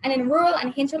poverty and in rural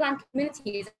and hinterland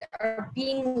communities are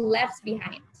being left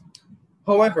behind.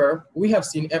 However, we have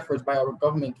seen efforts by our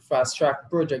government to fast-track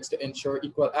projects to ensure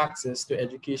equal access to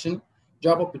education,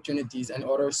 job opportunities, and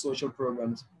other social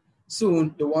programs.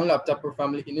 Soon, the One Laptop per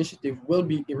Family initiative will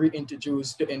be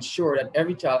reintroduced to ensure that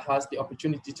every child has the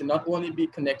opportunity to not only be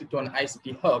connected to an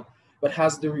ICT hub, but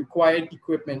has the required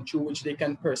equipment through which they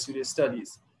can pursue their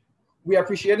studies. We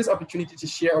appreciate this opportunity to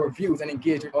share our views and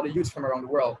engage with other youths from around the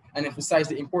world and emphasize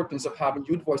the importance of having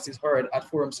youth voices heard at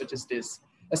forums such as this,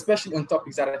 especially on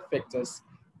topics that affect us.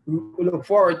 We look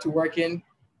forward to working.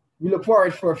 We look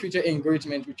forward for future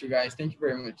engagement with you guys. Thank you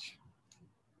very much.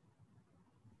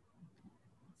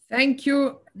 Thank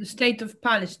you. The State of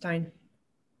Palestine.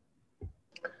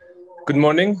 Good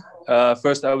morning.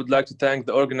 First, I would like to thank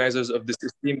the organizers of this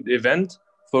esteemed event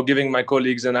for giving my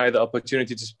colleagues and I the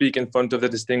opportunity to speak in front of the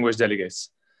distinguished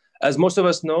delegates. As most of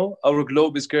us know, our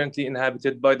globe is currently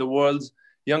inhabited by the world's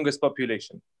youngest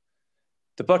population.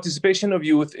 The participation of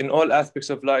youth in all aspects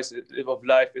of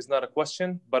life is not a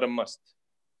question, but a must.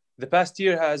 The past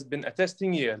year has been a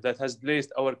testing year that has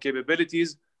placed our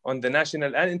capabilities on the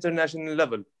national and international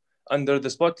level under the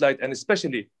spotlight, and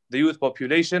especially the youth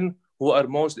population who are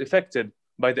most affected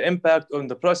by the impact on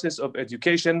the process of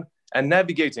education and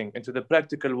navigating into the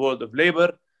practical world of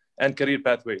labor and career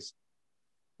pathways.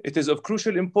 It is of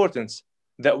crucial importance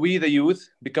that we, the youth,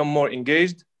 become more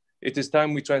engaged. It is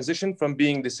time we transition from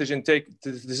being decision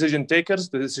takers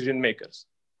to decision makers.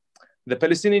 The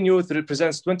Palestinian youth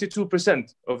represents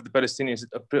 22% of the Palestinian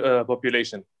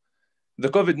population. The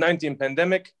COVID-19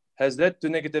 pandemic has led to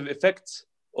negative effects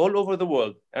all over the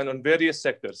world and on various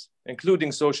sectors,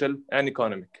 including social and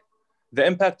economic. The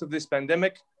impact of this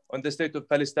pandemic on the state of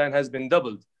Palestine has been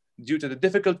doubled due to the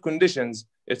difficult conditions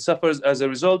it suffers as a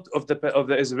result of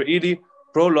the Israeli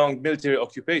prolonged military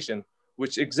occupation,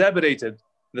 which exacerbated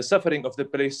the suffering of the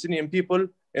Palestinian people,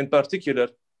 in particular,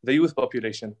 the youth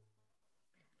population.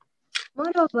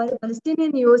 Moreover,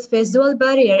 Palestinian youth face dual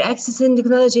barrier accessing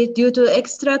technology due to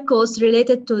extra costs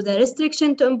related to the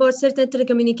restriction to import certain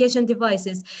telecommunication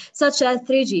devices, such as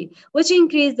 3G, which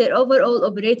increase their overall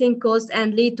operating costs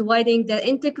and lead to widening the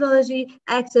technology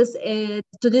access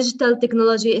to digital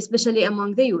technology, especially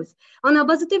among the youth. On a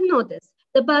positive note,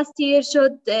 the past year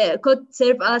could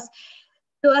serve as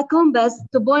to a compass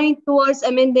to point towards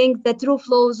amending the true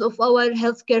flows of our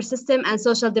healthcare system and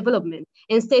social development.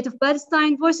 In State of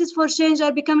Palestine, voices for change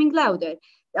are becoming louder.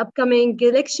 The upcoming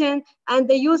election and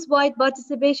the youth-wide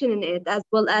participation in it, as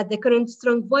well as the current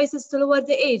strong voices to lower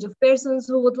the age of persons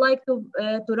who would like to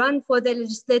run for the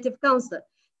Legislative Council,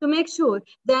 to make sure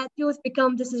that youth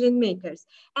become decision makers,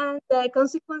 and the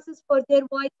consequences for their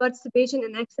wide participation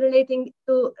in accelerating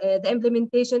to the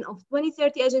implementation of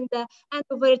 2030 agenda and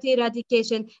poverty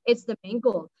eradication is the main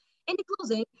goal. In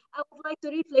closing, I would like to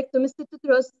reflect to Mr.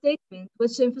 Tudor's statement,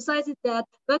 which emphasizes that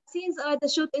vaccines are the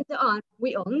shot in the arm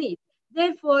we all need.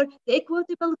 Therefore, the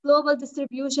equitable global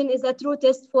distribution is a true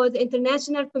test for the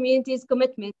international community's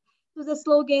commitment to the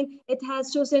slogan it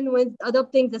has chosen when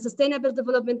adopting the Sustainable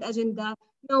Development Agenda,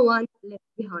 no one left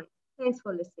behind. Thanks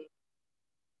for listening.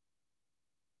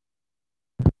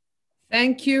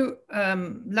 Thank you.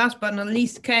 Last but not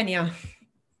least, Kenya.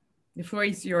 The floor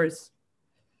is yours.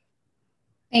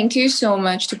 Thank you so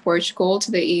much to Portugal, to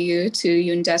the EU, to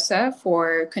UNDESA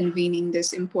for convening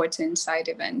this important side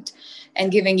event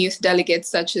and giving youth delegates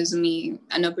such as me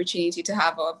an opportunity to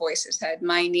have our voices heard.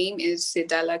 My name is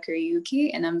Sidala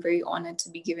Kariuki, and I'm very honored to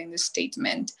be giving this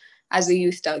statement as a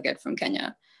youth delegate from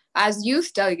Kenya. As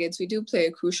youth delegates, we do play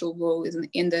a crucial role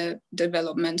in the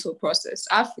developmental process.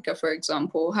 Africa, for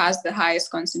example, has the highest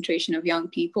concentration of young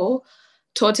people,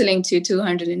 totaling to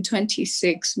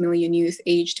 226 million youth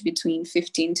aged between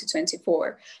 15 to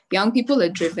 24. Young people are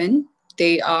driven,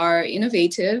 they are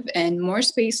innovative, and more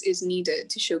space is needed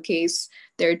to showcase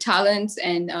their talents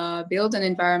and build an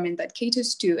environment that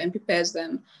caters to and prepares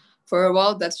them for a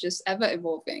world that's just ever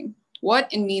evolving.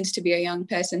 What it means to be a young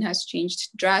person has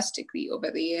changed drastically over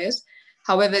the years.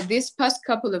 However, this past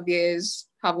couple of years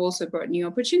have also brought new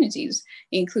opportunities,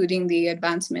 including the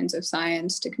advancement of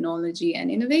science, technology, and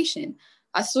innovation.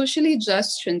 A socially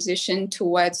just transition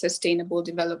towards sustainable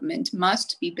development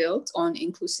must be built on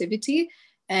inclusivity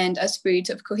and a spirit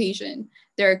of cohesion.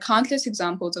 There are countless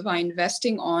examples of how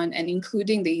investing on and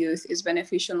including the youth is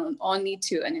beneficial not only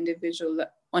to an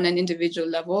individual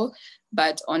level,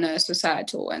 but on a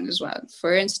societal one as well.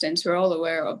 For instance, we're all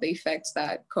aware of the effects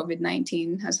that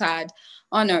COVID-19 has had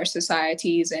on our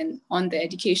societies and on the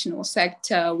educational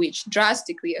sector, which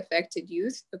drastically affected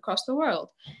youth across the world.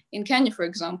 In Kenya, for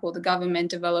example, the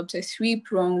government developed a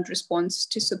three-pronged response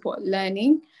to support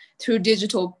learning through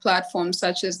digital platforms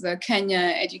such as the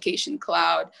Kenya Education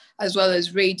Cloud, as well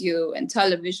as radio and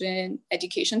television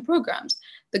education programs.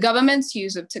 The government's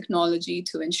use of technology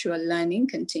to ensure learning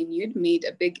continued made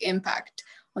a big impact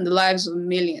on the lives of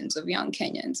millions of young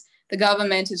Kenyans. The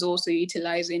government is also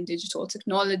utilizing digital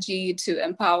technology to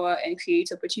empower and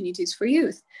create opportunities for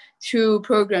youth through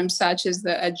programs such as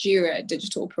the Ajira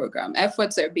digital program.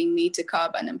 Efforts are being made to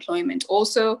curb unemployment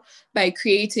also by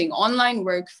creating online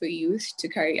work for youth to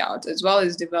carry out, as well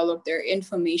as develop their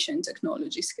information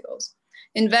technology skills.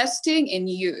 Investing in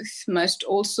youth must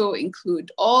also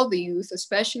include all the youth,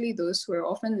 especially those who are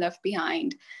often left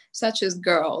behind, such as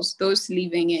girls, those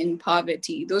living in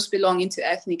poverty, those belonging to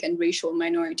ethnic and racial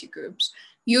minority groups.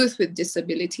 youth with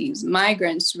disabilities,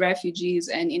 migrants, refugees,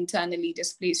 and internally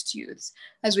displaced youths,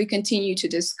 as we continue to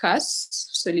discuss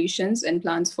solutions and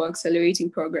plans for accelerating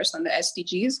progress on the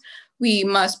SDGs. We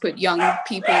must put young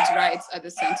people's rights at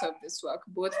the center of this work,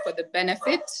 both for the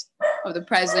benefit of the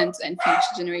present and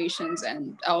future generations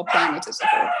and our planet as a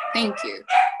whole. Thank you.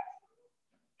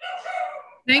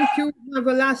 Thank you. We have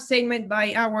a last statement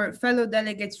by our fellow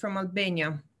delegates from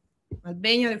Albania.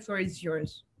 Albania, the floor is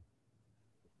yours.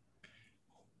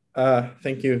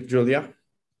 Thank you, Julia.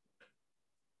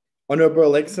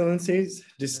 Honorable Excellencies,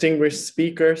 distinguished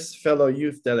speakers, fellow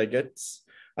youth delegates,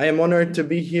 I am honored to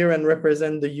be here and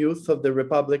represent the youth of the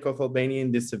Republic of Albania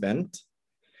in this event.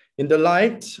 In the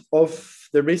light of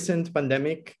the recent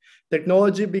pandemic,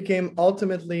 technology became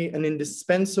ultimately an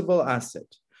indispensable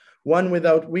asset, one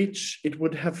without which it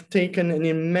would have taken an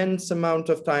immense amount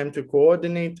of time to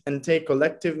coordinate and take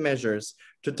collective measures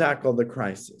to tackle the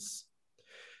crisis.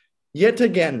 Yet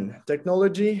again,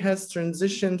 technology has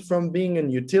transitioned from being an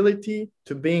utility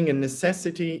to being a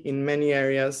necessity in many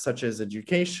areas such as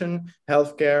education,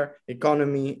 healthcare,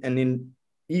 economy, and in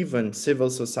even civil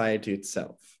society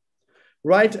itself.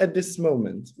 Right at this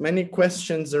moment, many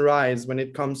questions arise when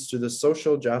it comes to the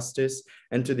social justice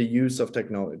and to the use of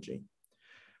technology.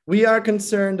 We are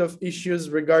concerned of issues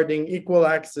regarding equal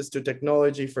access to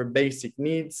technology for basic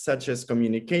needs such as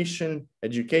communication,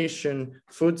 education,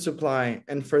 food supply,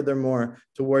 and furthermore,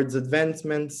 towards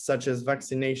advancements such as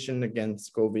vaccination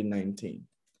against COVID-19.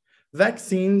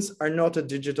 Vaccines are not a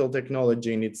digital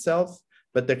technology in itself,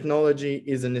 but technology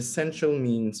is an essential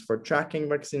means for tracking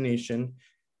vaccination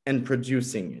and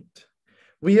producing it.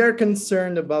 We are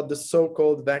concerned about the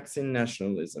so-called vaccine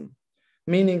nationalism,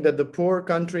 meaning that the poor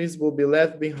countries will be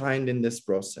left behind in this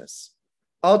process.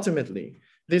 Ultimately,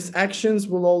 these actions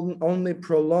will only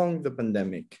prolong the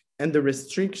pandemic and the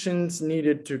restrictions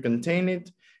needed to contain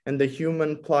it and the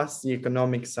human plus the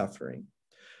economic suffering.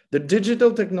 The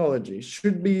digital technology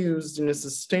should be used in a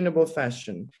sustainable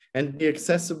fashion and be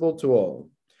accessible to all.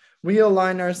 We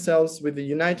align ourselves with the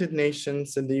United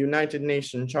Nations and the United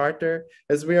Nations Charter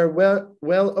as we are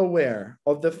well aware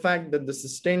of the fact that the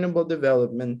sustainable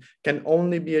development can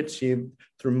only be achieved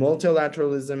through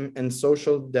multilateralism, and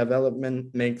social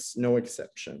development makes no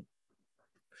exception.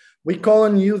 We call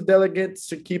on youth delegates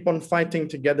to keep on fighting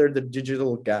together the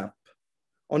digital gap.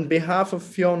 On behalf of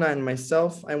Fiona and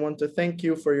myself, I want to thank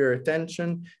you for your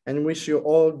attention and wish you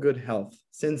all good health,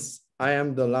 since I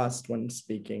am the last one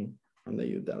speaking on the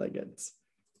youth delegates.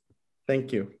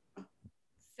 Thank you.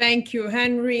 Thank you,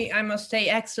 Henry. I must say,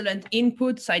 excellent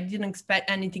inputs. I didn't expect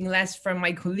anything less from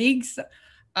my colleagues.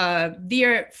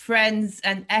 Dear friends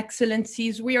and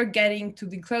excellencies, we are getting to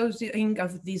the closing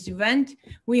of this event.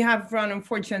 We have run,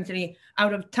 unfortunately,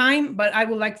 out of time, but I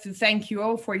would like to thank you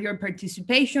all for your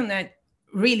participation and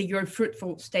really your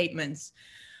fruitful statements.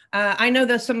 I know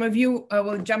that some of you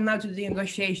will jump now to the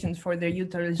negotiations for the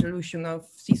Youth resolution of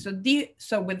CSoCD.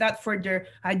 So without further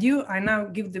ado, I now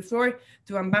give the floor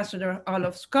to Ambassador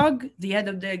Olof Skog, the head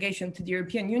of delegation to the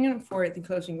European Union, for the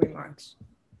closing remarks.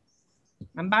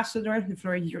 Ambassador, the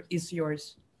floor is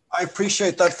yours. I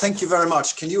appreciate that. Thank you very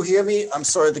much. Can you hear me? I'm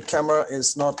sorry, the camera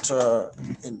is not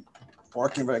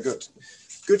working very good.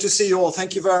 Good to see you all.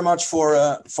 Thank you very much for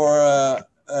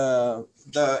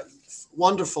the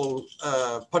wonderful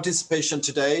participation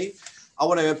today. I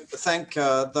want to thank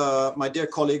my dear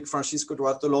colleague, Francisco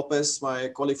Duarte Lopez, my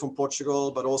colleague from Portugal,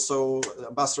 but also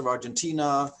Ambassador of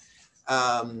Argentina,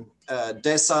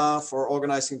 DESA for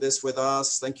organizing this with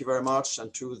us. Thank you very much.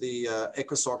 And to the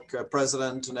ECOSOC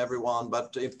president and everyone.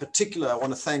 But in particular, I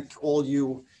want to thank all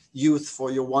you youth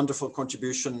for your wonderful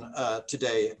contribution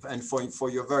today and for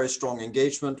your very strong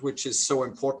engagement, which is so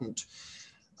important.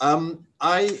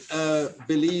 I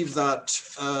believe that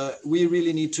we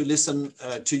really need to listen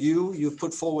to you. You've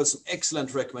put forward some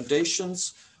excellent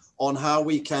recommendations on how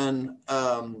we can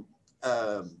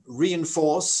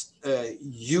reinforce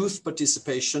youth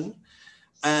participation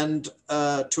and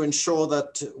to ensure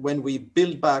that when we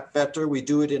build back better, we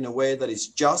do it in a way that is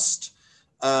just,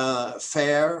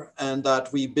 fair, and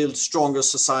that we build stronger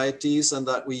societies, and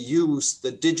that we use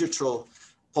the digital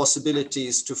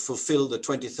possibilities to fulfill the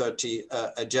 2030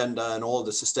 agenda and all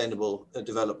the sustainable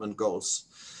development goals.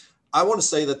 I want to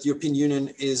say that the European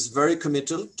Union is very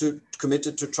committed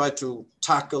to try to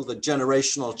tackle the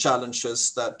generational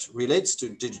challenges that relates to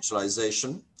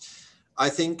digitalization. I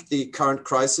think the current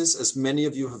crisis, as many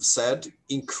of you have said,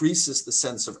 increases the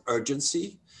sense of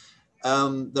urgency.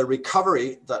 The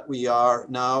recovery that we are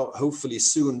now hopefully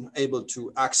soon able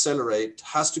to accelerate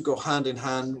has to go hand in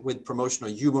hand with promotion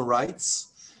of human rights,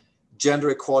 gender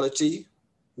equality,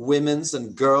 women's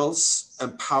and girls'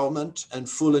 empowerment and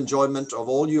full enjoyment of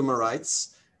all human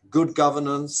rights, good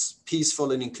governance,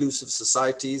 peaceful and inclusive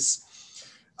societies,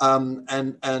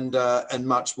 and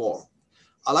much more.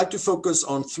 I'd like to focus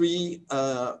on three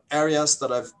areas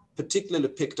that I've particularly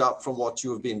picked up from what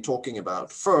you have been talking about.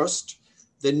 First,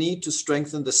 the need to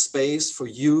strengthen the space for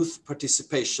youth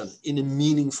participation in a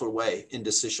meaningful way in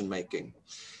decision-making.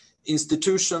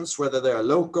 Institutions, whether they are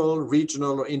local,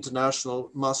 regional, or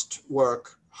international, must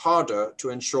work harder to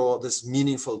ensure this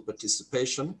meaningful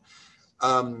participation.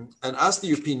 And as the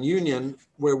European Union,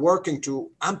 we're working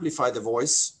to amplify the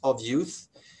voice of youth.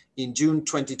 In June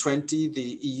 2020,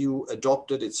 the EU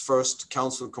adopted its first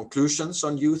Council conclusions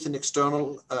on youth and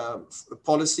external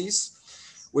policies,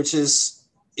 which is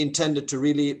intended to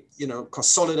really,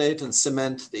 consolidate and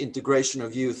cement the integration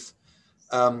of youth,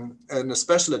 and a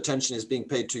special attention is being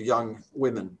paid to young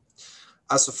women.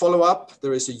 As a follow-up,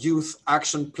 there is a youth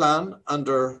action plan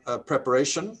under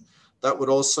preparation that would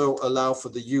also allow for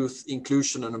the youth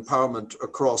inclusion and empowerment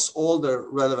across all the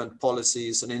relevant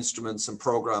policies and instruments and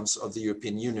programs of the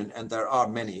European Union, and there are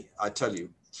many, I tell you.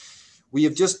 We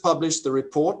have just published the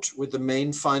report with the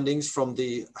main findings from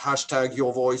the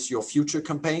 #YourVoiceYourFuture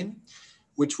campaign,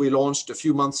 which we launched a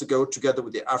few months ago together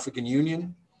with the African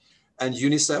Union and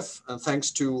UNICEF. And thanks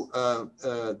to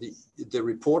the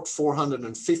report,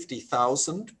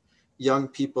 450,000 young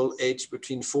people aged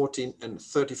between 14 and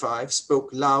 35 spoke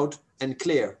loud and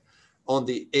clear on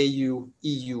the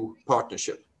AU-EU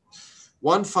partnership.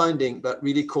 One finding that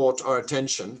really caught our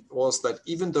attention was that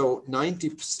even though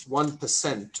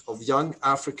 91% of young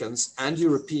Africans and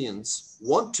Europeans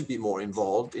want to be more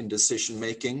involved in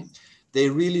decision-making, they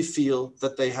really feel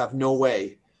that they have no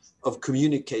way of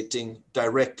communicating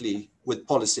directly with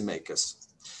policymakers.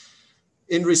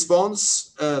 In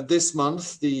response, this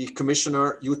month, the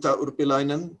Commissioner Jutta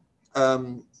Urpilainen,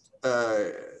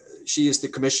 she is the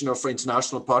Commissioner for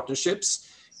International Partnerships,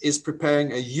 is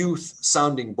preparing a youth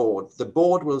sounding board. The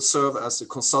board will serve as a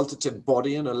consultative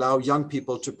body and allow young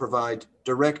people to provide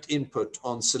direct input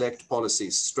on select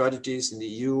policies, strategies in the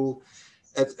EU,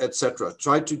 etc.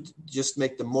 Try to just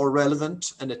make them more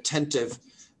relevant and attentive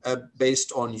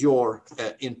based on your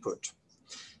input.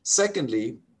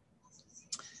 Secondly,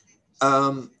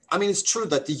 it's true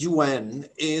that the UN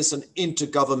is an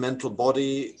intergovernmental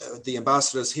body. The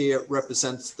ambassadors here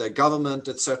represent their government,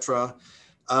 etc.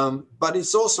 But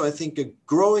it's also, I think, a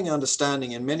growing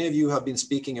understanding, and many of you have been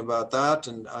speaking about that.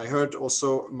 And I heard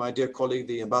also my dear colleague,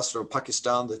 the ambassador of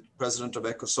Pakistan, the president of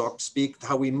ECOSOC, speak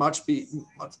how we must be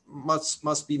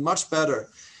much better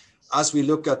as we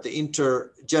look at the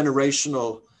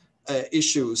intergenerational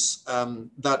issues,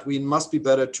 that we must be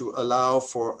better to allow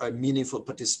for a meaningful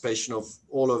participation of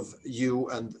all of you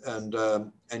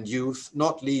and youth,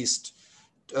 not least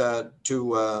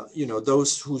to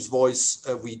those whose voice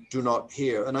we do not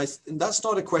hear. And that's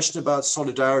not a question about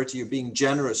solidarity or being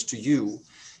generous to you.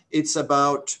 It's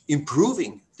about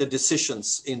improving the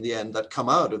decisions in the end that come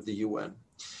out of the UN.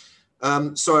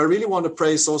 So I really want to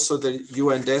praise also the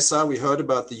UN DESA. We heard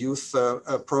about the youth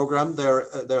program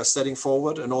they're setting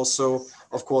forward, and also,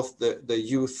 of course, the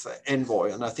youth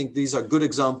envoy. And I think these are good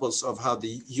examples of how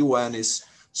the UN is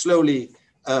slowly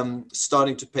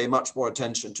starting to pay much more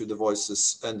attention to the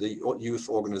voices and the youth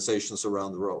organizations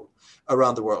around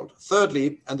the world.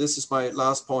 Thirdly, and this is my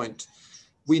last point,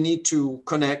 we need to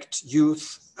connect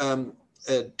youth,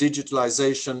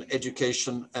 digitalization,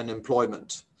 education, and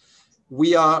employment.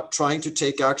 We are trying to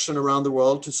take action around the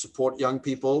world to support young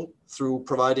people through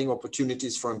providing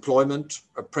opportunities for employment,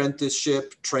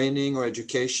 apprenticeship, training, or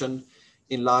education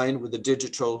in line with the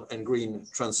digital and green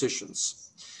transitions.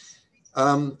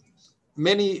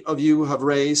 Many of you have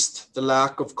raised the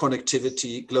lack of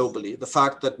connectivity globally, the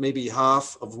fact that maybe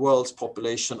half of the world's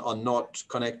population are not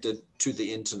connected to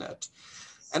the internet.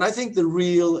 And I think the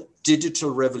real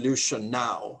digital revolution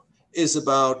now is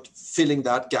about filling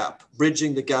that gap,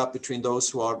 bridging the gap between those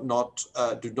who are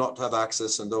do not have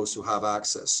access and those who have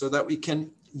access, so that we can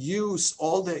use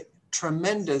all the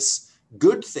tremendous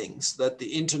good things that the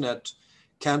internet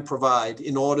can provide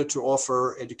in order to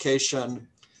offer education,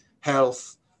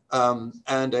 health,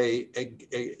 and a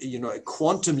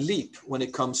quantum leap when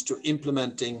it comes to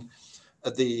implementing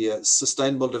the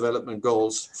Sustainable Development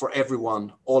Goals for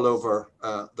everyone all over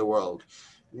the world.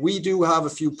 We do have a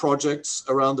few projects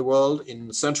around the world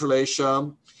in Central Asia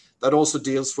that also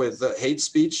deals with hate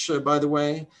speech, by the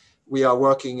way. We are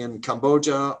working in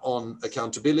Cambodia on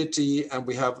accountability, and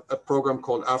we have a program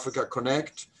called Africa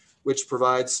Connect, which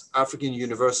provides African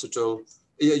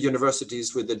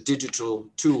universities with the digital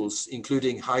tools,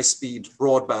 including high-speed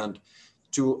broadband,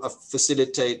 to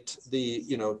facilitate the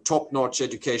top-notch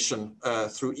education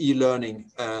through e-learning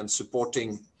and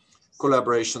supporting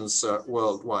collaborations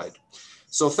worldwide.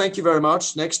 So thank you very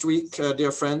much. Next week,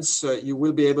 dear friends, you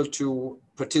will be able to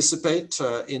participate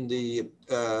in the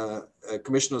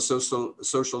Commission of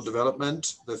Social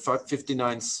Development, the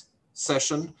 59th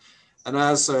session. And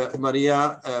as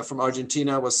Maria from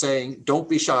Argentina was saying, don't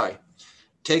be shy.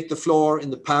 Take the floor in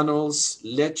the panels,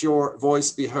 let your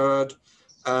voice be heard.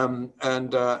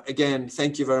 Again,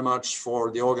 thank you very much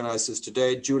for the organizers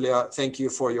today. Julia, thank you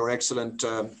for your excellent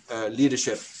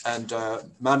leadership and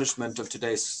management of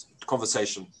today's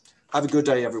conversation. Have a good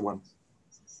day, everyone.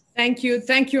 Thank you,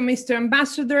 Mr.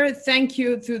 Ambassador. Thank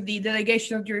you to the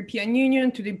delegation of the European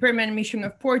Union, to the permanent mission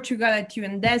of Portugal at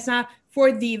UNDESA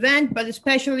for the event, but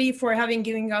especially for having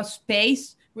given us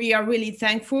space. We are really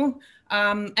thankful.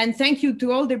 And thank you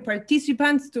to all the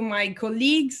participants, to my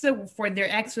colleagues for their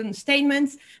excellent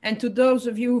statements, and to those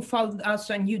of you who followed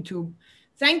us on YouTube.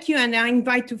 Thank you, and I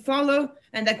invite to follow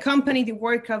and accompany the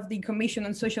work of the Commission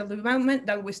on Social Development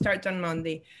that will start on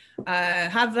Monday.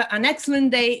 Have an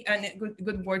excellent day and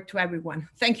good work to everyone.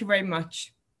 Thank you very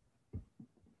much.